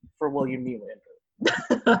trade for William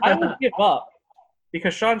Nylander. I would give up,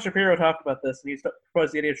 because Sean Shapiro talked about this, and he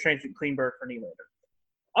proposed the idea of changing Klingberg for Nylander.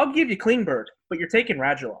 I'll give you Klingberg, but you're taking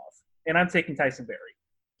Radulov, and I'm taking Tyson Barrie.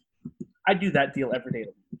 I do that deal every day of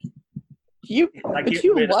the week. But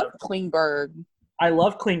you love Klingberg. I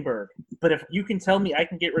love Klingberg, but if you can tell me I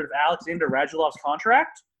can get rid of Alexander Radulov's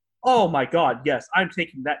contract, oh my God, yes, I'm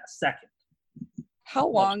taking that in a second. How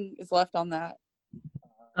long is left on that?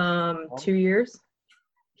 2 years.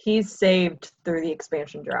 He's saved through the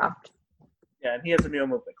expansion draft. Yeah, and he has a no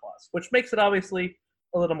movement clause, which makes it obviously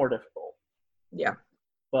a little more difficult. Yeah.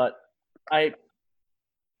 But I'm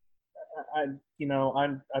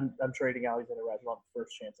trading Alexander Radulov the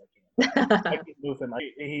first chance I can. I can move him.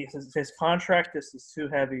 His contract is too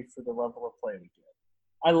heavy for the level of play we get.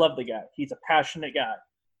 I love the guy. He's a passionate guy.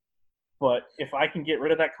 But if I can get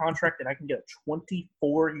rid of that contract and I can get a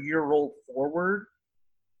 24-year-old forward,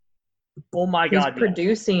 oh my God. He's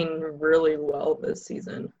producing really well this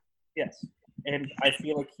season. Yes. And I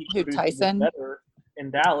feel like he could Tyson? produce better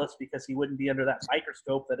in Dallas because he wouldn't be under that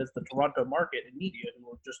microscope that is the Toronto market and media who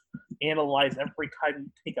will just analyze every time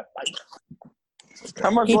you take a bite.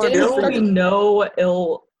 How much He longer do didn't you say think? no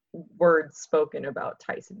ill words spoken about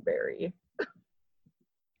Tyson Barrie.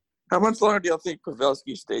 How much longer do y'all think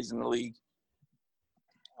Pavelski stays in the league?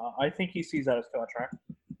 I think he sees out his contract.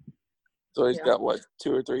 So he's got,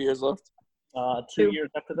 2 or 3 years left? 2 years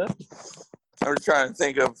after this. I'm trying to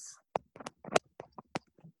think of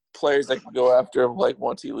players that can go after him,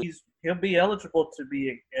 once he leaves. He'll be eligible to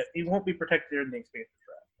be – he won't be protected in the expansion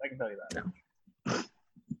draft. I can tell you that. No.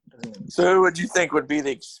 So who would you think would be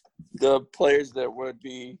the players that would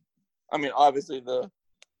be – I mean, obviously the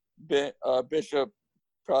Bishop,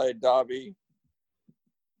 probably Dobby,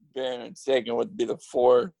 Ben, and Sagan would be the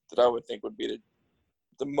 4 that I would think would be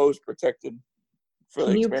the most protected for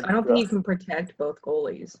the expansion draft. I don't think you can protect both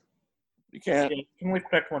goalies. You can't. Yeah, you can only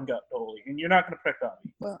protect one goalie, and you're not going to protect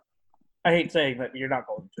Dobby. Well, I hate saying that, but you're not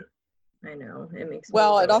going to. I know. It makes me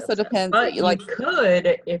Well, it really also upset. depends. But you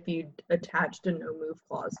could if you attached a no-move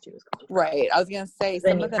clause to his contract. Right. I was going to say,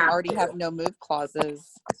 Then some you of them have already to. have no-move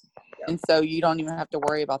clauses, and so you don't even have to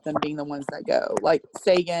worry about them being the ones that go. Like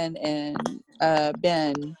Sagan and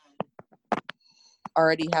Ben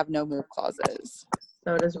already have no-move clauses.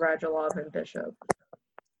 So does Radulov and Bishop.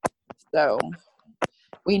 So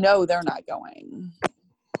we know they're not going.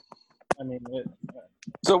 I mean,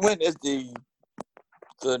 So when is the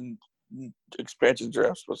expansion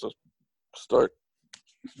draft supposed to start?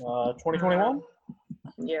 2021?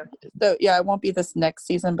 Yeah. So, yeah, it won't be this next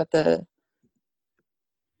season, but the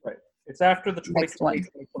Right. It's after the Next one.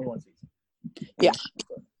 2021 season. Yeah.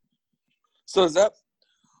 So is that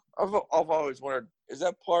 – I've always wondered, is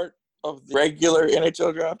that part of the regular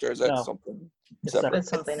NHL draft, or is that No. something It's separate? It's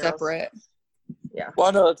something else. separate. Yeah. Well,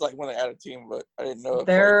 I know it's when they add a team, but I didn't know if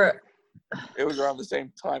They're it was around the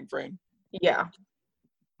same time frame. yeah.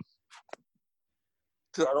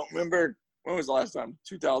 Because I don't remember – when was the last time?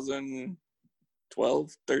 2000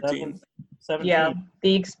 12, 13. 17. Yeah,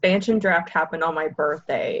 the expansion draft happened on my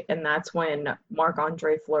birthday, and that's when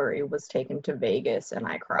Marc-Andre Fleury was taken to Vegas, and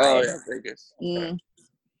I cried. Oh, yeah, Vegas.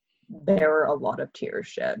 There were a lot of tears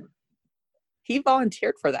shed. He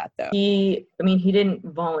volunteered for that, though. He didn't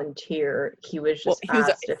volunteer. He was just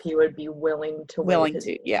asked if he would be willing to waive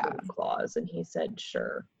his clause, and he said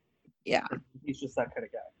sure. Yeah. He's just that kind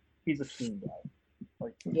of guy. He's a team guy.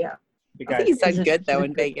 Like, yeah. I think he's done good, though,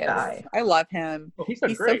 in Vegas. Guy. I love him. Well, he's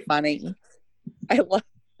so funny. I love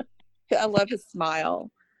his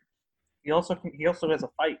smile. He also has a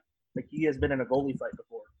fight. Like, he has been in a goalie fight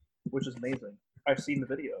before, which is amazing. I've seen the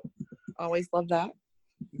video. Always love that.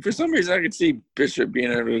 For some reason, I could see Bishop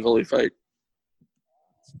being in a goalie fight.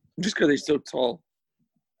 Just because he's so tall.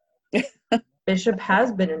 Bishop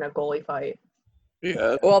has been in a goalie fight.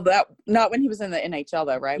 Yeah. Well, not when he was in the NHL,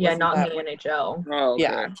 though, right? Yeah, not in the NHL. Oh, okay.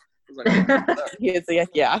 Yeah. He is,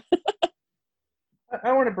 yeah.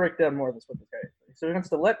 I want to break down more of this with this guy. So he wants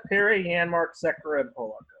to let Perry, Janmark, Sekera, and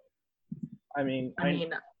Polak go. I mean,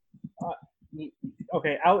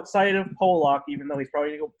 okay, outside of Polak, even though he's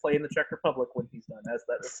probably going to go play in the Czech Republic when he's done, as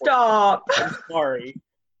that report. Stop. I'm sorry,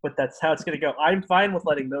 but that's how it's going to go. I'm fine with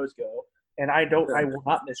letting those go, and I will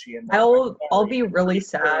not miss Janmark. I'll be really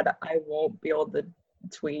sad. I won't be able to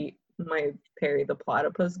tweet my Perry the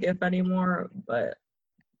Platypus gif anymore, but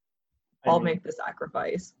I'll make the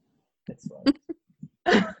sacrifice. It's fine.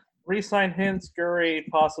 Resign Hintz, Gurry,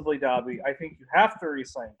 possibly Dobby. I think you have to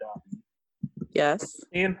resign Dobby. Yes.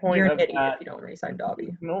 Standpoint You're of an idiot that, if you don't resign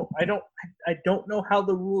Dobby. No, I don't know how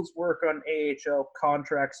the rules work on AHL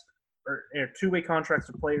contracts or two-way contracts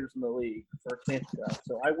of players in the league for expansion draft.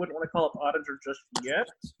 So I wouldn't want to call up Ottinger just yet,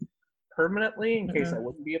 permanently, in case I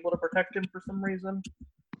wouldn't be able to protect him for some reason.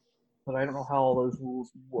 But I don't know how all those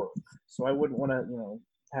rules work. So I wouldn't want to,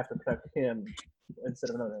 have to protect him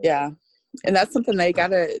instead of another. Yeah. And that's something they've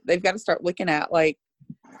got to start looking at, like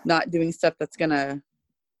not doing stuff that's going to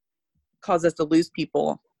cause us to lose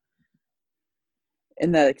people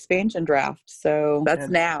in the expansion draft. So that's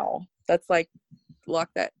now. That's like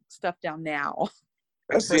lock that stuff down now.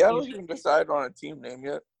 Has Seattle even decided on a team name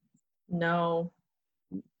yet? No.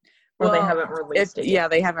 Well, they haven't released it yet. Yeah,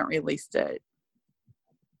 they haven't released it.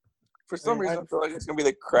 For some reason, I feel like it's going to be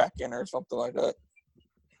the Kraken or something like that.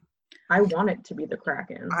 I want it to be the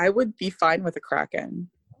Kraken. I would be fine with the Kraken.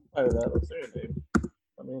 I don't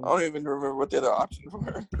even remember what the other options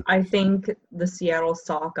were. I think the Seattle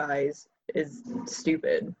Sockeyes is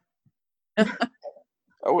stupid. I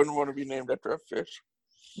wouldn't want to be named after a fish.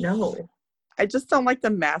 No. I just don't like the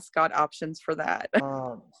mascot options for that.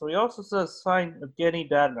 So he also says sign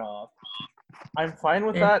Evgeny Dadonov. I'm fine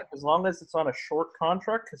with that as long as it's on a short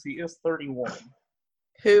contract because he is 31.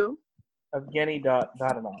 Who? Evgeny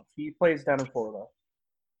Dadonov. He plays down in Florida.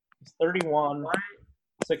 He's 31,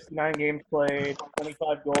 69 games played,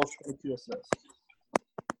 25 goals, 22 assists.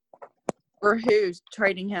 Or who's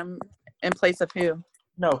trading him in place of who?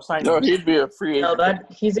 No, signing No, him. he'd be a free agent. No,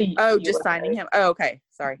 he's a just USA. signing him. Oh, okay.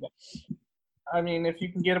 Sorry. I mean, if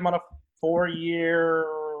you can get him on a 4-year,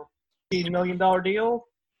 $80 million deal,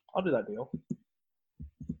 I'll do that deal.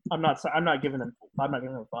 I'm not giving him 5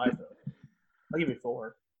 though. I'll give you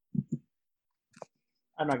 4.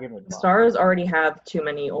 I'm not giving him 5. Stars already have too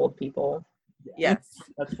many old people. Yes.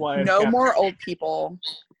 That's why. No more old people.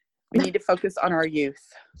 We need to focus on our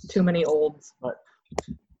youth. Too many olds. But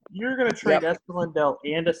you're going to trade Espen Lindell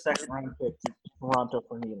and a second-round pick to Toronto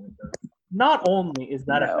for Nylander. Not only is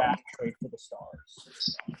that a bad trade for the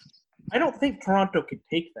Stars, I don't think Toronto could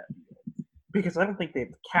take that deal because I don't think they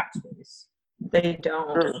have the cap space. They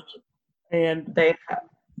don't. And they have.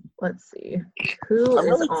 Let's see. Who I'm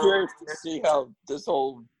is really on? curious to see how this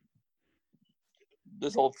whole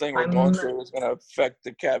thing we're going through is going to affect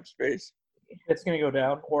the cap space. It's going to go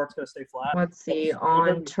down or it's going to stay flat. Let's see.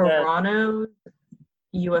 On Toronto's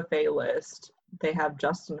UFA list, they have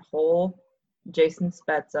Justin Holl, Jason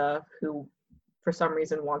Spezza, who for some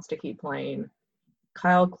reason wants to keep playing,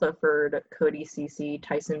 Kyle Clifford, Cody Ceci,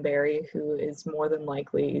 Tyson Berry, who is more than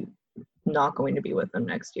likely not going to be with them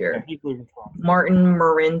next year. Yeah, he's leaving Toronto. Martin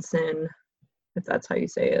Marinson, if that's how you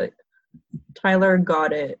say it. Tyler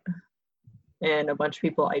Goddett, and a bunch of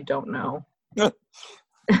people I don't know.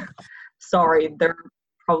 Sorry,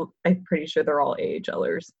 I'm pretty sure they're all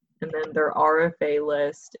AHLers. And then their RFA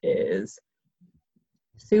list is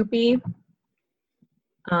Soupy,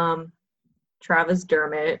 Travis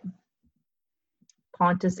Dermott,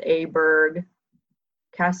 Pontus Aberg,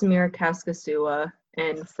 Casimir Kaskasua,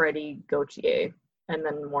 and Freddie Gauthier, and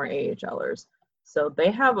then more AHLers. So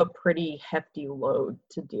they have a pretty hefty load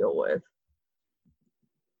to deal with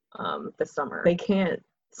this summer. They can't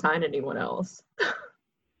sign anyone else.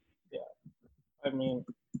 Yeah. I mean,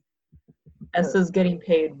 Essa's getting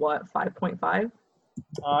paid, what, 5.5?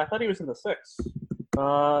 I thought he was in the 6.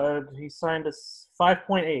 He signed a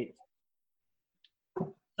 5.8.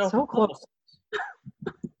 So close.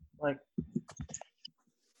 Like,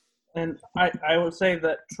 and I would say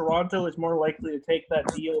that Toronto is more likely to take that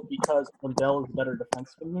deal because Lundell is a better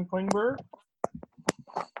defenseman than Klingberg.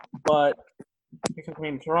 But, because, I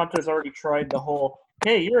mean, Toronto's already tried the whole,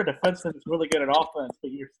 hey, you're a defenseman that's really good at offense,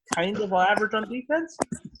 but you're kind of average on defense,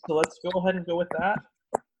 so let's go ahead and go with that.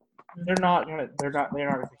 They're not gonna.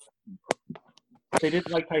 They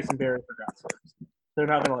didn't like Tyson Barrie for God's sakes. They're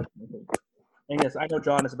not gonna like him. And yes, I know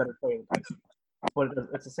John is a better player than Tyson, but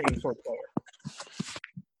it's the same sort of player.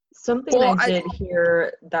 Something I did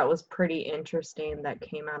hear that was pretty interesting that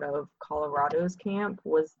came out of Colorado's camp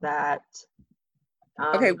was that.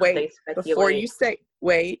 Okay, wait. Before you say,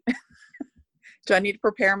 wait. Do I need to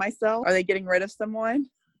prepare myself? Are they getting rid of someone?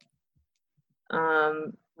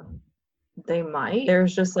 They might.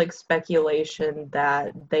 There's just like speculation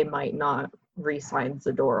that they might not re-sign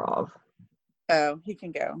Zadorov. Oh, he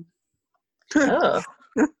can go. Oh.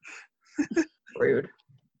 Rude.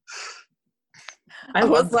 I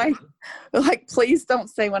was like, please don't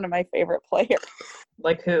say one of my favorite players.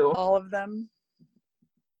 Like who? All of them,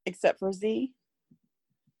 except for Z.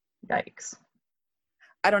 Yikes.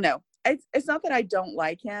 I don't know. It's not that I don't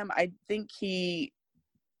like him. I think he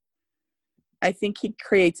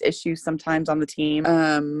creates issues sometimes on the team.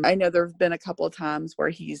 I know there have been a couple of times where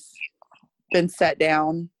he's been set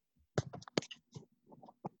down.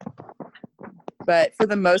 But for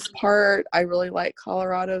the most part, I really like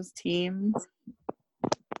Colorado's team.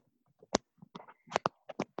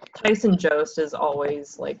 Tyson Jost is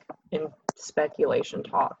always like in speculation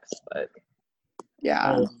talks, but yeah.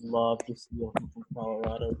 I would love to see him from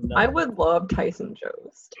Colorado. I would love Tyson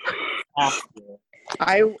Jost.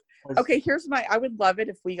 I would love it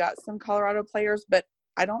if we got some Colorado players, but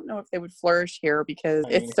I don't know if they would flourish here because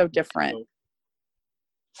it's so different.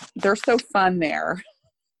 They're so fun there.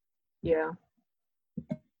 Yeah.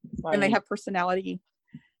 And they have personality.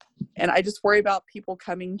 And I just worry about people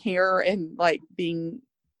coming here and like being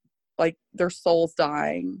like their souls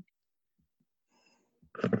dying.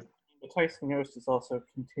 Tyson Yost is also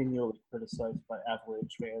continually criticized by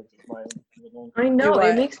Avalanche fans. I know,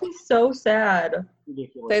 it makes me so sad.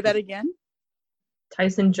 Ridiculous. Say that again?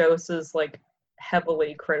 Tyson Jost is like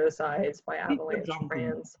heavily criticized by Avalanche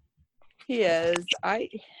fans. He is.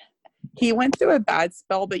 He went through a bad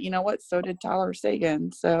spell, but you know what? So did Tyler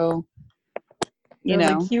Seguin. So, you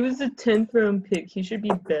know. Like, he was a 10th round pick. He should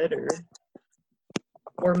be better.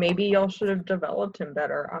 Or maybe y'all should have developed him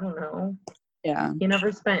better. I don't know. Yeah. He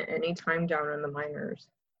never spent any time down in the minors.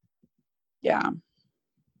 Yeah.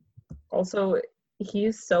 Also,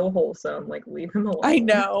 he's so wholesome. Like, leave him alone. I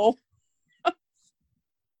know.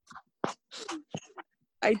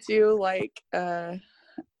 I do like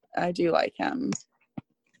him.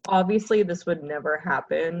 Obviously, this would never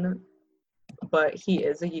happen, but he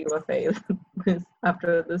is a UFA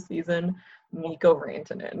after the season. Mikko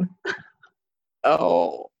Rantanen.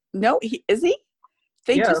 Oh, no, is he?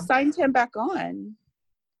 They Yeah. just signed him back on.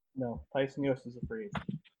 No, Tyson Yost is a free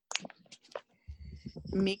agent.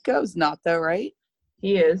 Mikko's not though, right?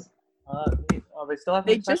 He is. They still have.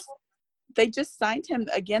 They just signed him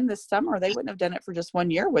again this summer. They wouldn't have done it for just 1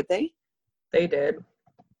 year, would they? They did.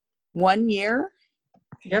 1 year?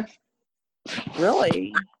 Yeah.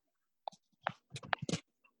 Really?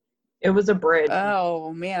 It was a bridge.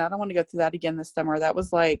 Oh man, I don't want to go through that again this summer. That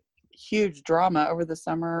was like huge drama over the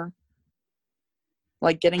summer.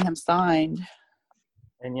 Like getting him signed.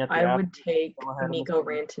 And yet I would take Mikko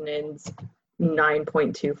Rantanen's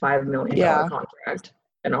 $9.25 million contract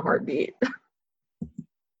in a heartbeat.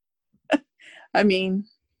 I mean,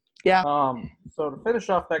 yeah. So to finish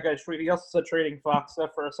off that guy's tweet, he also said trading Foxa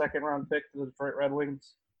for a second-round pick to the Detroit Red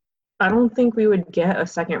Wings. I don't think we would get a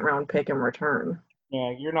second-round pick in return.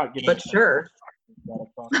 Yeah, you're not getting. But sure.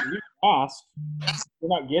 You asked. You're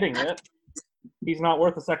not getting it. He's not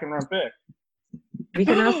worth a second-round pick. We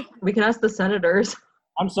can ask the Senators.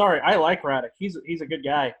 I'm sorry. I like Radek. He's a good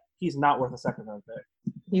guy. He's not worth a second-round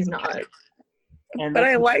pick. He's not. But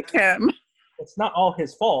I like him. It's not all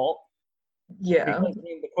his fault. Yeah. Because, I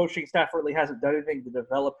mean, the coaching staff really hasn't done anything to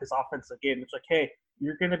develop his offensive game. It's like, hey,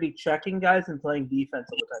 you're going to be checking guys and playing defense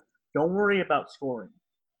all the time. Don't worry about scoring.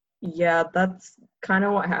 Yeah, that's kind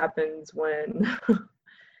of what happens when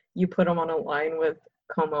you put them on a line with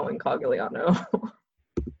Como and Cogliano.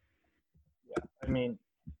 Yeah, I mean,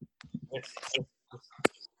 it's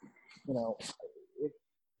you know,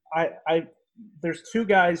 there's two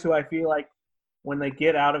guys who I feel like when they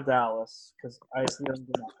get out of Dallas, because I assume they're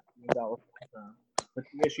not in Dallas, but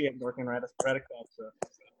Michigan working right at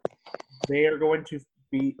they are going to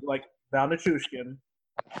be like Val Nichushkin,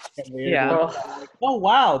 and they're going to be like, oh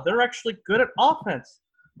wow, they're actually good at offense.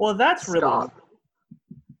 Well, that's really good.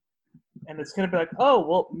 And it's going to be like, oh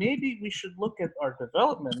well, maybe we should look at our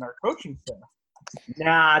development and our coaching staff.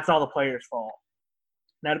 Nah, it's all the players' fault.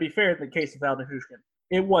 Now, to be fair, in the case of Val Nichushkin,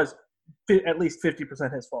 it was at least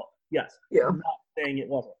 50% his fault. Yes. Yeah. I'm not saying it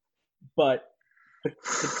wasn't. But the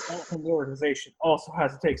development of the organization also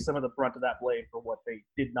has to take some of the brunt of that blame for what they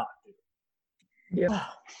did not do. Yeah.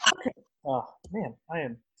 Okay. Oh, man, I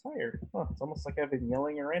am tired. Oh, it's almost like I've been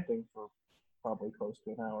yelling and ranting for probably close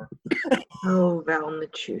to an hour. Oh, Val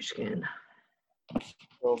Nichushkin.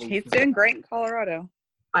 He's doing great in Colorado.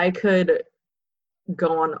 I could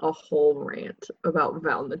go on a whole rant about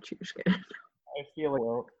Val Nichushkin. I feel like,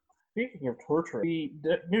 well, speaking of torture, the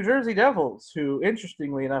New Jersey Devils, who,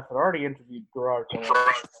 interestingly enough, had already interviewed Gerard Gallant,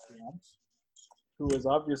 who is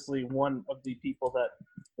obviously one of the people that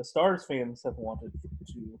the Stars fans have wanted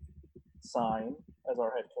to sign as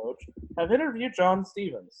our head coach, have interviewed John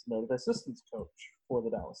Stevens, noted assistance coach for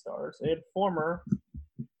the Dallas Stars and former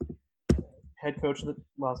head coach of the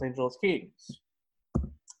Los Angeles Kings.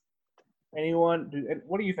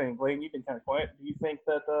 What do you think, Blaine? You've been kind of quiet. Do you think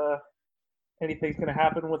that anything's going to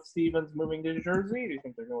happen with Stevens moving to New Jersey? Do you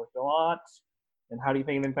think they're going with Gallant? And how do you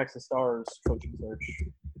think it impacts the Stars coaching search?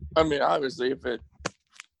 I mean, obviously,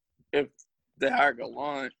 if they hire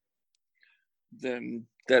Gallant, then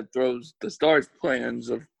that throws the Stars' plans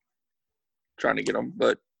of trying to get him.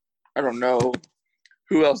 But I don't know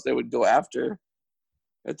who else they would go after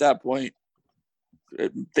at that point.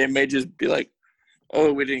 They may just be like,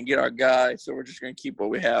 oh, we didn't get our guy, so we're just going to keep what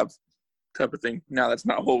we have type of thing. Now, that's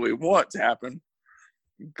not what we want to happen,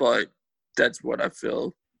 but that's what I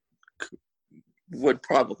feel would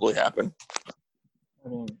probably happen.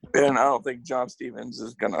 And I don't think John Stevens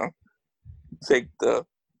is going to take the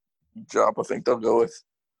job. I think they'll go with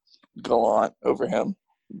Gallant over him,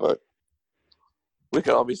 but we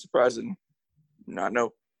could all be surprised and not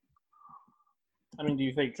know. I mean, do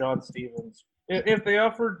you think John Stevens, if they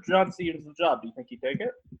offered John Stevens the job, do you think he'd take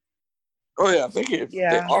it? Oh, yeah, I think if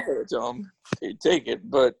they offered it to him, he'd take it,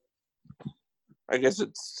 but I guess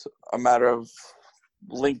it's a matter of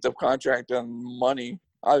length of contract and money.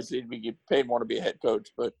 Obviously, he'd get paid more to be a head coach,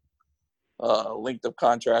 but length of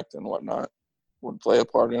contract and whatnot would play a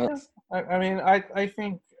part in it.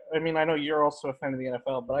 I know you're also a fan of the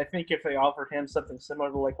NFL, but I think if they offered him something similar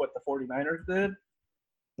to like what the 49ers did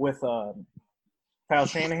with Kyle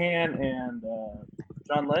Shanahan and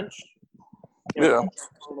John Lynch,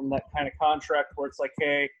 that kind of contract where it's like,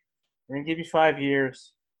 hey, we're going to give you 5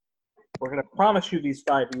 years. We're going to promise you these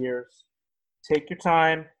 5 years. Take your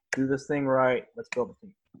time. Do this thing right. Let's build a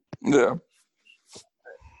team. Yeah.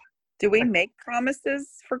 Do we make promises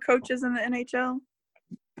for coaches in the NHL?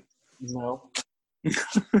 No.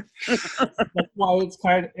 That's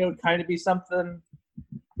why it would kind of be something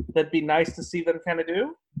that'd be nice to see them kind of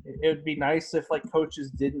do. It would be nice if like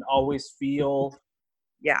coaches didn't always feel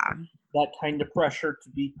that kind of pressure to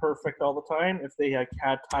be perfect all the time, if they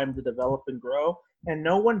had time to develop and grow. And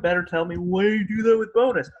no one better tell me why you do that with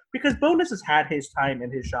Bowness, because Bowness has had his time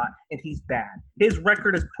and his shot, and he's bad. His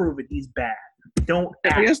record has proven he's bad.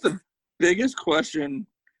 I guess the biggest question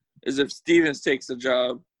is if Stevens takes the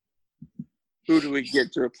job, who do we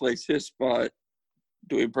get to replace his spot?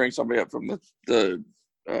 Do we bring somebody up from the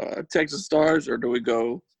Texas Stars, or do we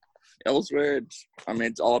go elsewhere?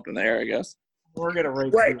 It's all up in the air, I guess. We're gonna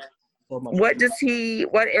rate so much.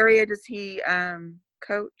 What area does he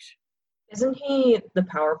coach? Isn't he the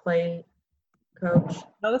power play coach?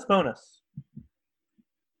 No, that's Bowness.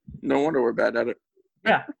 No wonder we're bad at it.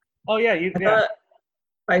 Yeah. Oh yeah,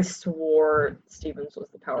 I swore Stevens was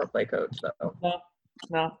the power play coach though.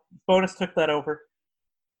 No. Bowness took that over.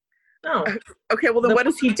 Oh. Okay, well then what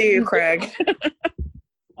does he do, Craig?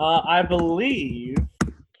 I believe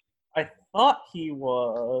I thought he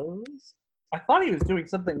was doing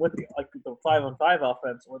something with the 5-on-5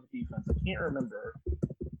 offense or the defense. I can't remember.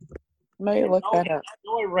 May look that up. I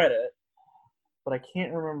know I read it, but I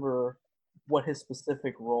can't remember what his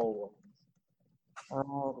specific role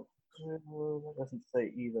was. That doesn't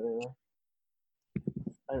say either.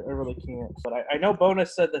 I really can't. But I know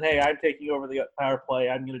Bowness said that, hey, I'm taking over the power play.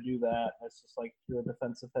 I'm going to do that. It's just like you're a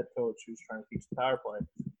defensive head coach who's trying to teach the power play.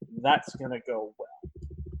 That's going to go well.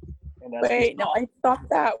 And wait, no, I thought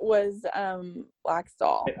that was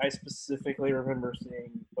Blackstall. I specifically remember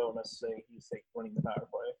seeing Bowness say he's winning the power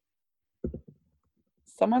play.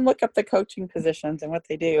 Someone look up the coaching positions and what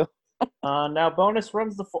they do. Now Bowness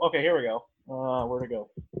runs okay, here we go. Where'd it go?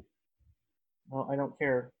 No, I don't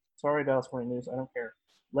care. Sorry, Dallas Morning News. I don't care.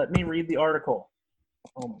 Let me read the article.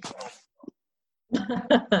 Oh my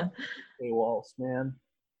god. Paywalls, man.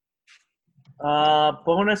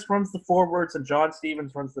 Bonus runs the forwards and John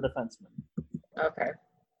Stevens runs the defenseman. Okay.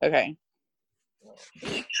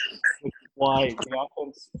 Which is why the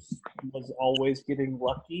offense was always getting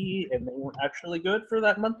lucky and they weren't actually good for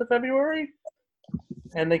that month of February.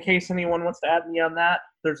 And in case anyone wants to add me on that,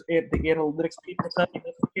 there's the analytics people telling me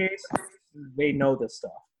that's the case. They know this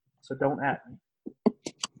stuff. So don't add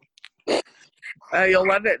me. You'll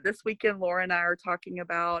love it. This weekend, Laura and I are talking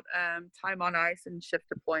about time on ice and shift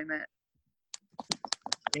deployment.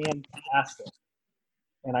 Fantastic.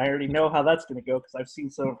 And I already know how that's going to go because I've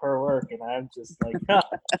seen some of her work, and I'm just like, no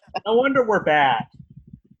wonder we're bad.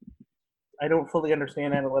 I don't fully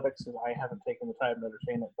understand analytics, and I haven't taken the time to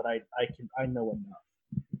understand it, but I know enough.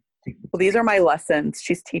 Well, these are my lessons.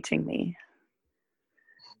 She's teaching me.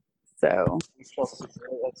 So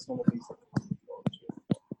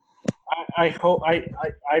I hope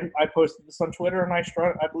I posted this on Twitter, and I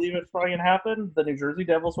believe it's probably gonna happen. The New Jersey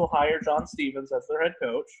Devils will hire John Stevens as their head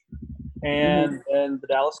coach, and the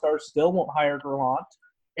Dallas Stars still won't hire Gallant,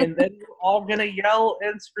 and then we're all gonna yell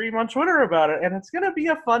and scream on Twitter about it, and it's gonna be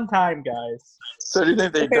a fun time, guys. So do you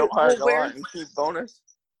think they don't hire Gallant and keep Bonus?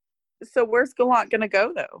 So where's Gallant gonna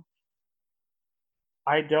go though?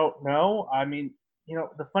 I don't know. I mean,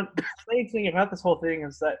 the strange thing about this whole thing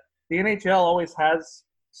is that the NHL always has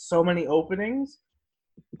so many openings.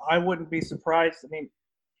 I wouldn't be surprised. I mean,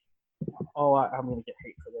 I'm going to get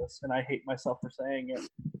hate for this, and I hate myself for saying it.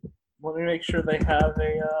 Let me make sure they have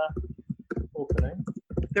a opening.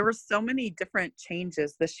 There were so many different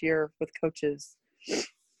changes this year with coaches. Is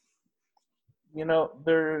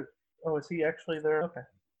he actually there? Okay.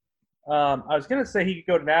 I was going to say he could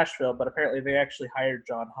go to Nashville, but apparently they actually hired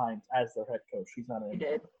John Hines as their head coach. He's not He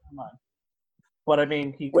did. Come on. But I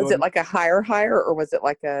mean, was it like a hire, or was it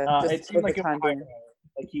like a? It seemed like a hire.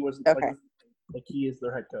 Like he was. Okay. Like he is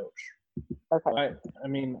their head coach. Okay.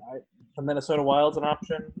 The Minnesota Wild's an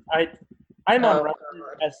option. I'm on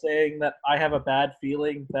record as saying that I have a bad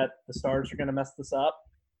feeling that the Stars are going to mess this up,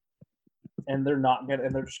 and they're not going to,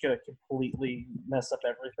 and they're just going to completely mess up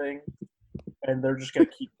everything, and they're just going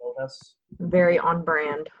to keep Bonus. Very on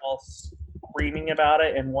brand. All screaming about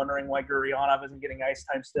it and wondering why Gurionov isn't getting ice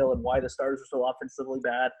time still and why the Stars are so offensively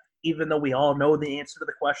bad, even though we all know the answer to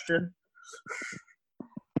the question.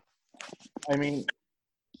 I mean,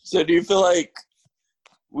 so do you feel like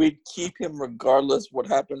we'd keep him regardless what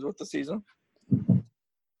happens with the season?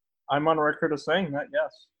 I'm on record as saying that,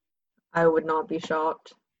 yes. I would not be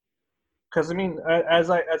shocked. Because I mean, as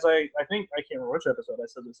I think I can't remember which episode I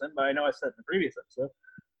said this in, but I know I said in the previous episode,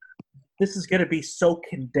 this is going to be so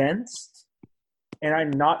condensed, and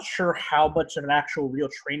I'm not sure how much of an actual real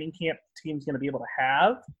training camp the team's going to be able to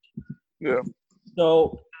have. Yeah.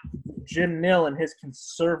 So Jim Nill and his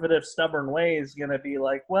conservative, stubborn ways is going to be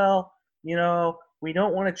like, well, we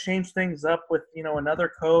don't want to change things up with,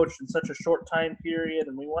 another coach in such a short time period,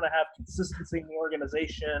 and we want to have consistency in the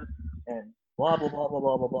organization, and blah, blah, blah, blah,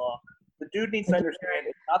 blah, blah, blah. The dude needs to understand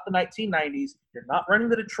it's not the 1990s. You're not running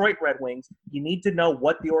the Detroit Red Wings. You need to know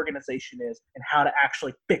what the organization is and how to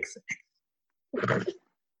actually fix it.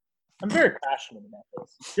 I'm very passionate about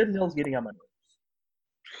this. Jim Nill's getting on my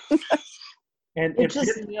nerves. And if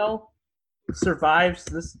Jim Nill survives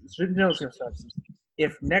this, Jim Nill's going to survive this.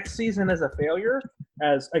 If next season is a failure,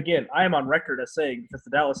 as, again, I am on record as saying, because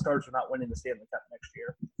the Dallas Stars are not winning the Stanley Cup next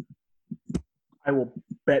year, I will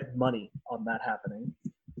bet money on that happening.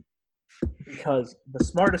 Because the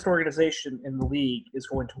smartest organization in the league is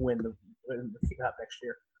going to win the Cup next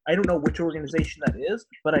year. I don't know which organization that is,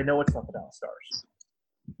 but I know it's not the Dallas Stars.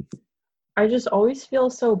 I just always feel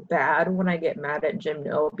so bad when I get mad at Jim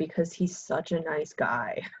Nill because he's such a nice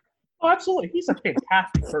guy. Oh, absolutely. He's a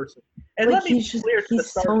fantastic person. And let me be clear to the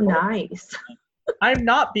Stars. He's so nice. I'm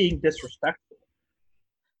not being disrespectful.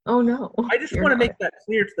 Oh, no. I just want to make that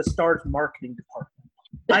clear to the Stars marketing department.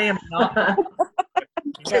 I am not.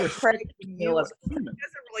 Craig, you does a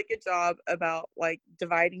really good job about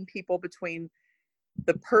dividing people between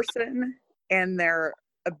the person and their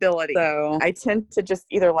ability. So I tend to just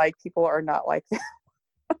either like people or not like them.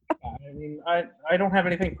 I mean, I don't have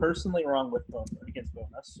anything personally wrong with against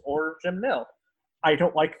Bonus or Jim Nill. I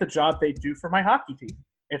don't like the job they do for my hockey team.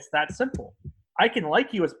 It's that simple. I can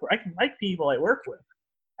like people I work with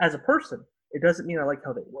as a person. It doesn't mean I like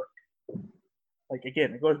how they work.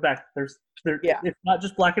 Again, it goes back. It's not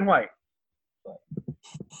just black and white. But.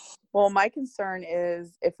 Well, my concern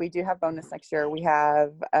is if we do have Bonus next year, we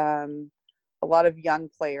have a lot of young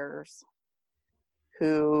players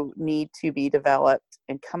who need to be developed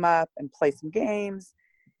and come up and play some games.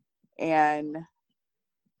 And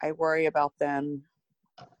I worry about them,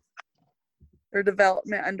 their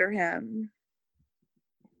development under him.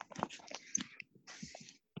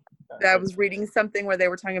 I was reading something where they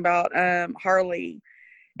were talking about Harley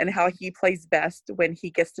and how he plays best when he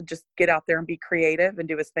gets to just get out there and be creative and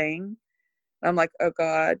do his thing. I'm like, oh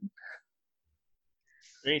God.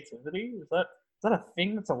 Creativity? Is that a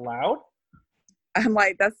thing that's allowed? I'm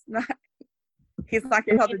like, that's not, he's not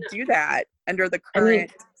going to be able to do that under the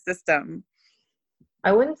current system.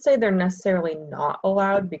 I wouldn't say they're necessarily not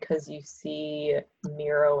allowed, because you see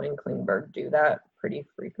Miro and Klingberg do that pretty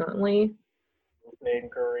frequently. They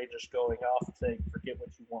encourage just going off and saying, forget what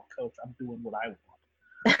you want, coach. I'm doing what I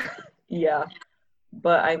want. Yeah.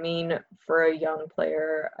 But I mean, for a young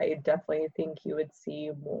player, I definitely think you would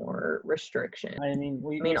see more restriction. I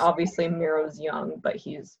mean, obviously Miro's young, but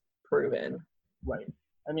he's proven. Right.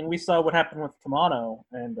 I mean, we saw what happened with Kamano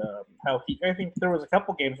and how I think there was a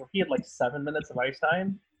couple games where he had like 7 minutes of ice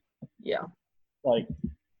time. Yeah. Like,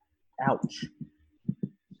 ouch.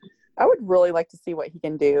 I would really like to see what he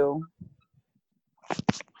can do.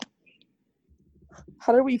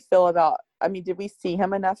 How do we feel about, did we see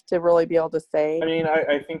him enough to really be able to say? I mean,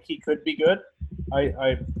 I think he could be good.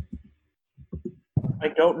 I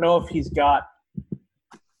don't know if he's got,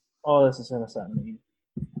 this is going to sound mean.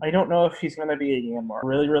 I don't know if he's going to be a Yanmar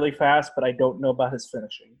really, really fast, but I don't know about his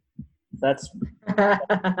finishing. That's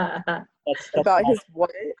about his what?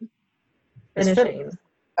 Finishing.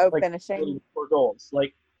 Finishing. For goals.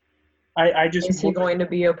 Like, I just... Is he going to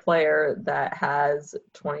be a player that has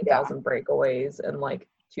 20,000 breakaways and like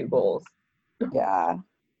 2 goals? Yeah.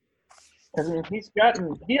 Because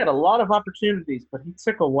he had a lot of opportunities, but he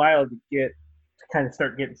took a while to kind of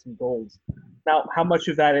start getting some goals. Now, how much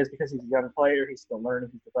of that is because he's a young player, he's still learning,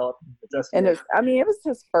 he's developing, he's adjusting. And it was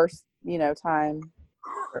his first, time.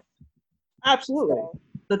 Absolutely.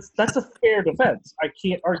 So. That's a fair defense. I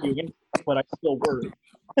can't argue against it, but I still worry.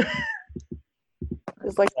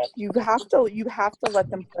 It's like you have to let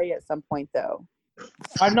them play at some point, though.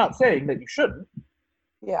 I'm not saying that you shouldn't.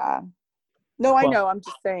 Yeah. No, I know. I'm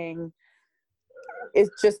just saying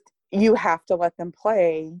it's just you have to let them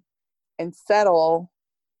play and settle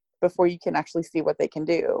before you can actually see what they can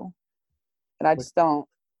do. And I don't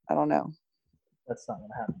know. That's not going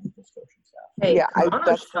to happen with this coaching staff. Hey,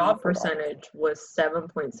 Kamano's shot percentage was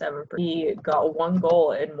 7.7%. He got 1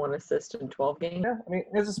 goal and 1 assist in 12 games. Yeah,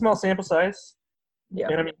 it's a small sample size. Yeah.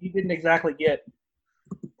 And he didn't exactly get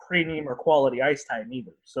premium or quality ice time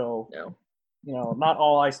either. So, not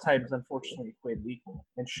all ice time is unfortunately equated equal.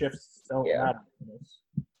 And shifts don't matter for this.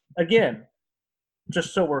 Again,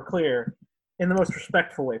 just so we're clear, in the most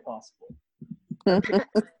respectful way possible.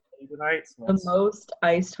 The most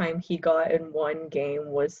ice time he got in one game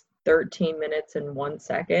was 13 minutes and 1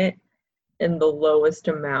 second, and the lowest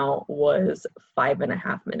amount was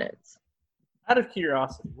 5.5 minutes. Out of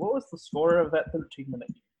curiosity, what was the score of that 13-minute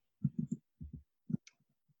game?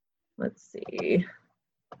 Let's see.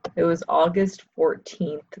 It was August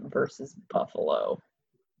 14th versus Buffalo.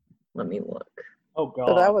 Let me look. Oh God.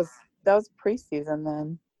 So that was preseason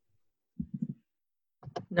then.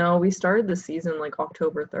 No, we started the season like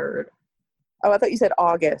October 3rd. Oh, I thought you said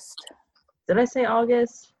August. Did I say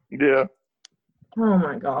August? Yeah. Oh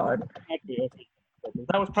my God.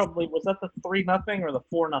 That was that the 3-0 or the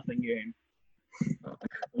 4-0 game?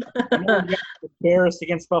 We got embarrassed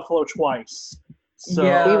against Buffalo twice. So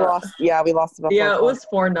yeah. We lost to Buffalo. Yeah, it was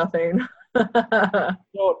 4-0.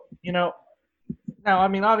 So, now,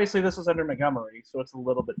 obviously this was under Montgomery, so it's a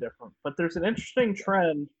little bit different. But there's an interesting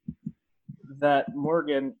trend that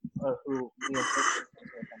Morgan, who on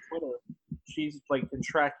Twitter, she's like been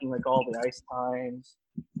tracking like all the ice times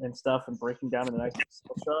and stuff and breaking down an ice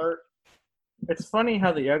chart. It's funny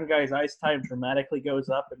how the young guy's ice time dramatically goes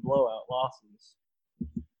up in blowout losses.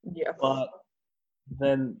 Yeah. But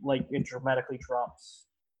then like it dramatically drops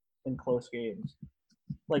in close games.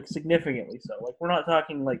 Like significantly so. Like we're not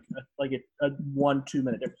talking like a 1-2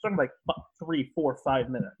 minute difference. We're talking like 3, 4, 5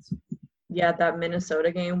 minutes. Yeah, that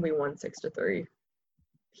Minnesota game we won 6-3.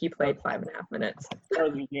 He played 5.5 minutes. That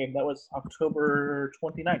was the game. That was October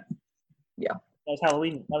 29th. Yeah. That was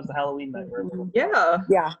Halloween. That was the Halloween night.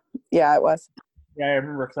 Yeah. Yeah, it was. Yeah, I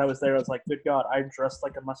remember because I was there. I was like, good God, I'm dressed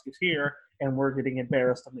like a musketeer and we're getting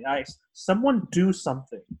embarrassed on the ice. Someone do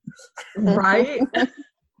something. Right?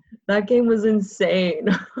 That game was insane.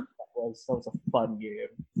 That was a fun game.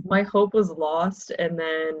 My hope was lost and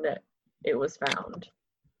then it was found.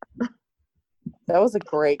 That was a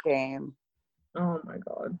great game. Oh my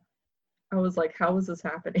God. I was like, how is this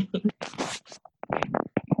happening?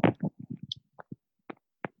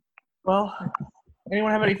 Well,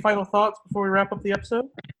 anyone have any final thoughts before we wrap up the episode?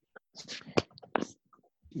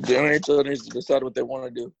 The NHL needs to decide what they want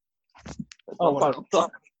to do. Oh, Final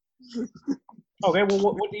thought. Okay, well,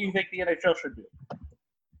 what do you think the NHL should do?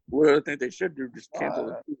 What do I think they should do? Just cancel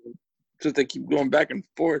the season. Just they keep going back and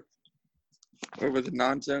forth over the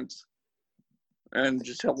nonsense. And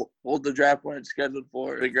just hold the draft when it's scheduled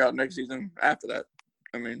for. Figure out next season after that.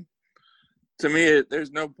 I mean, to me,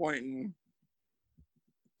 there's no point in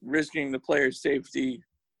risking the player's safety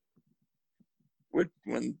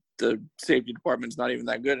when the safety department's not even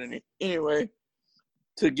that good anyway.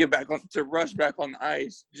 To rush back on the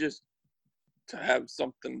ice just to have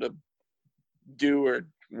something to do or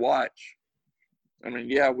watch. I mean,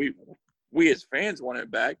 yeah, we as fans want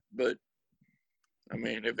it back, but I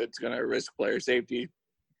mean, if it's going to risk player safety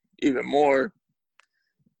even more,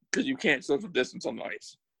 because you can't social distance on the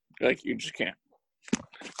ice. Like, you just can't.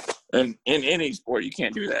 And in any sport, you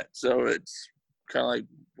can't do that. So it's kind of like,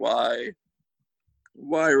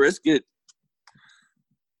 why risk it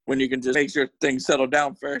when you can just make sure things settle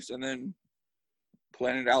down first and then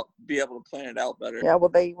plan it out, be able to plan it out better. Yeah, well,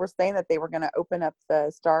 they were saying that they were going to open up the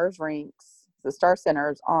Stars rinks, the Star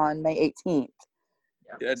Centers on May 18th.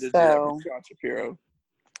 Yeah, I did see that with John Shapiro.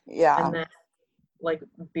 Yeah. And then, like,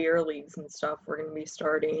 beer leagues and stuff, we're going to be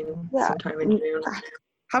starting Yeah. sometime in June.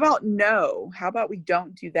 How about we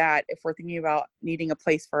don't do that if we're thinking about needing a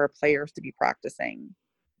place for our players to be practicing?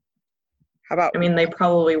 How about I mean, they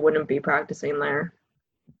probably wouldn't be practicing there.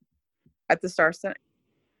 At the Star Center?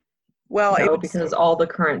 Well, No, because all the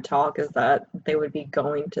current talk is that they would be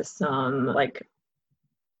going to some, like,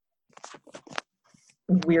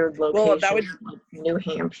 weird location, well, that would like New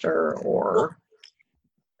Hampshire, or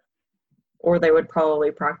they would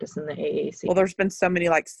probably practice in the AAC. Well, there's been so many,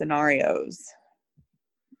 like, scenarios.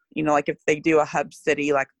 You know, like if they do a hub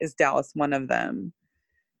city, like, is Dallas one of them?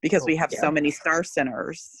 Because we have so many Star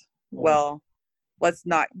Centers. Well, let's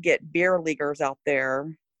not get beer leaguers out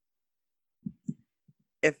there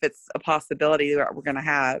if it's a possibility that we're going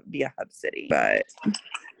to be a hub city. But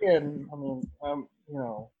And I mean, you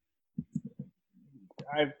know,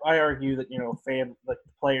 I argue that, you know, like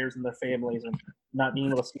players and their families and not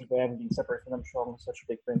being able to see them and being separated from them showing such a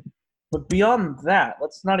big thing. But beyond that,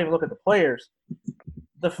 let's not even look at the players.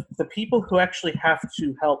 The people who actually have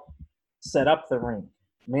to help set up the rink,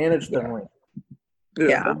 manage the rink.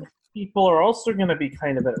 yeah. Those people are also going to be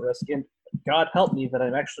kind of at risk. And God help me that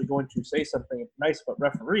I'm actually going to say something nice about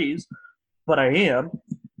referees, but I am.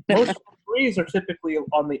 Most referees are typically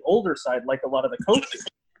on the older side, like a lot of the coaches.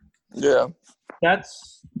 Yeah.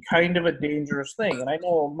 That's kind of a dangerous thing. And I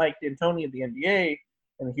know Mike D'Antoni of the NBA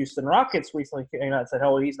and the Houston Rockets recently came out and said,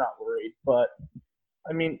 oh, he's not worried. But,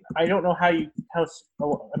 I mean, I don't know I don't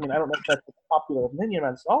know if that's a popular opinion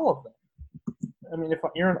amongst all of them. I mean, if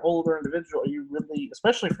you're an older individual, you really,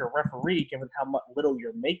 especially if you're a referee, given how little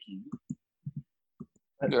you're making,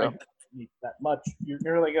 that much, you're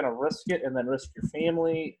really going to risk it and then risk your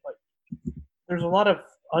family. Like, there's a lot of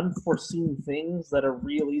unforeseen things that are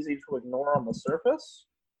real easy to ignore on the surface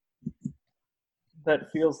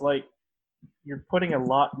that feels like you're putting a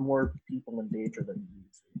lot more people in danger than you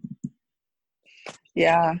need to.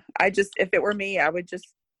 Yeah. If it were me, I would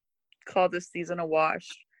just call this season a wash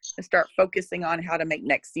and start focusing on how to make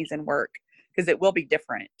next season work, because it will be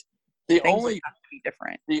different. The Things will have to be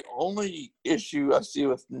different. The only issue I see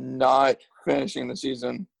with not finishing the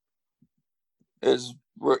season is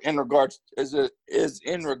in regards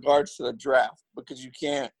to the draft, because you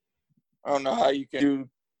can't. I don't know how you can do.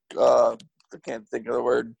 I can't think of the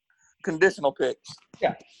word. Conditional picks,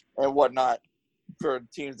 and whatnot for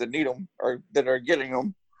teams that need them or that are getting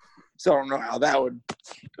them. So I don't know how that would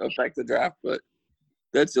affect the draft, but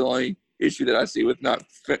that's the only issue that I see with not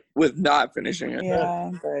finishing it.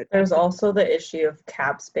 Yeah, but there's also the issue of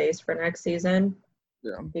cap space for next season.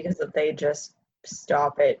 Yeah. Because if they just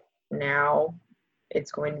stop it now,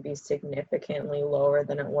 it's going to be significantly lower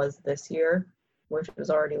than it was this year, which was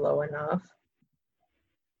already low enough.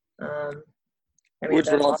 I mean,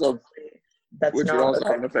 Which would also have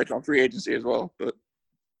an effect on free agency as well. But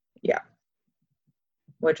yeah,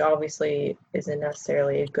 which obviously isn't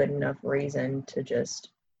necessarily a good enough reason to just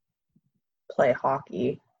play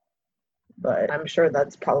hockey, but I'm sure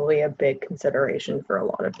that's probably a big consideration for a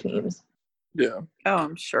lot of teams. Yeah. Oh,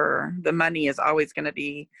 I'm sure the money is always going to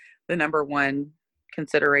be the number one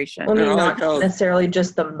consideration. Well, I mean, not necessarily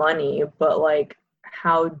just the money, but like,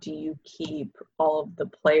 how do you keep all of the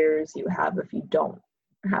players you have if you don't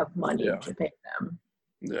have money to pay them?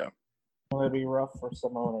 Yeah. Well, it'd be rough for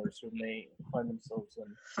some owners who may find themselves in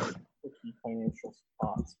tricky financial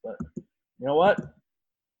spots, but you know what?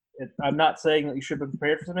 I'm not saying that you should have been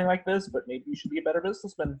prepared for something like this, but maybe you should be a better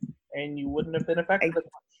businessman, and you wouldn't have been affected as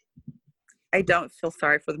much. I don't feel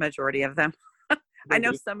sorry for the majority of them. I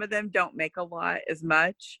know some of them don't make a lot as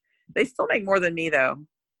much. They still make more than me, though.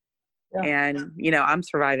 Yeah. And, I'm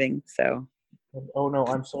surviving, so. And, oh, no,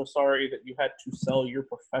 I'm so sorry that you had to sell your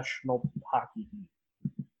professional hockey.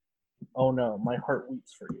 Oh, no, my heart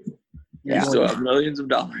weeps for you. You still have millions of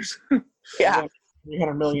dollars. Yeah.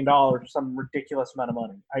 $300 million or some ridiculous amount of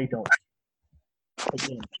money. I don't.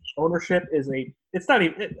 Again, ownership is it's not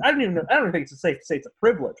even, I don't even think it's safe to say it's a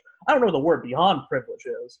privilege. I don't know what the word beyond privilege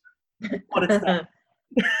is, but it's not.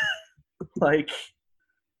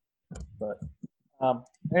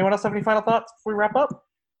 Anyone else have any final thoughts before we wrap up?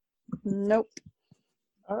 Nope.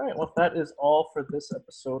 All right. Well, that is all for this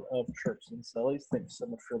episode of Chirps and Sellies. Thanks so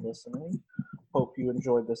much for listening. Hope you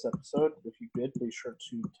enjoyed this episode. If you did, be sure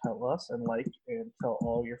to tell us and tell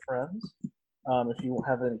all your friends. If you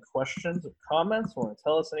have any questions or comments, or want to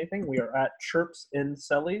tell us anything, we are at Chirps and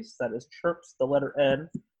Sellies. That is Chirps, the letter N,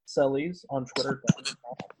 Sellies on Twitter.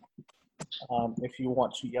 If you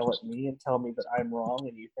want to yell at me and tell me that I'm wrong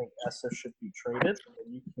and you think Essa should be traded,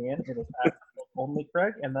 then you can. It is at only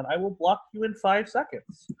Craig, and then I will block you in 5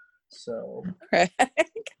 seconds. So,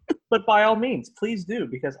 but by all means, please do,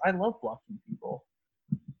 because I love blocking people,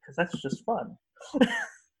 because that's just fun.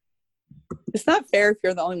 It's not fair if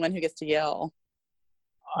you're the only one who gets to yell.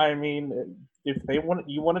 I mean, if you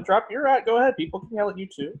want to drop your at, go ahead. People can yell at you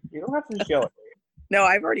too. You don't have to just yell at me. No,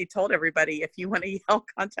 I've already told everybody, if you want to yell,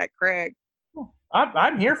 contact Craig.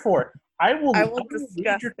 I'm here for it. I will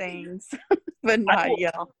discuss things, but not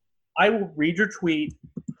yell. I will read your tweet.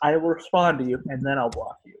 I will respond to you, and then I'll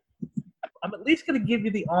block you. I'm at least going to give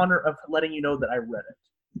you the honor of letting you know that I read it.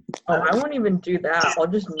 Oh, I won't even do that. I'll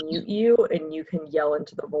just mute you, and you can yell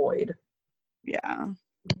into the void. Yeah.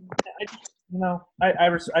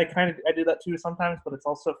 I kind of do that too sometimes, but it's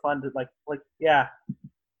also fun to yeah,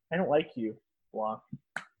 I don't like you, block.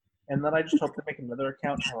 And then I just hope to make another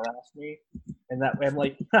account and harass me. And that way I'm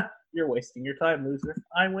like, you're wasting your time, loser.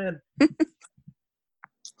 I win.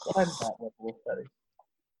 I'm that level of petty.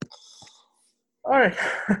 All right.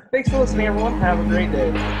 Thanks for listening, everyone. Have a great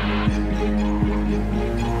day.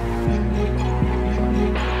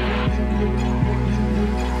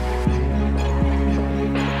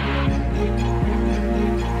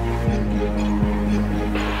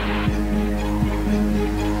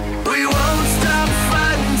 We won't stop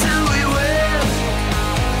fighting till we win.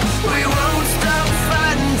 We won't stop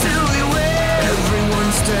fighting till we win.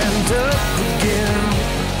 Everyone stand up.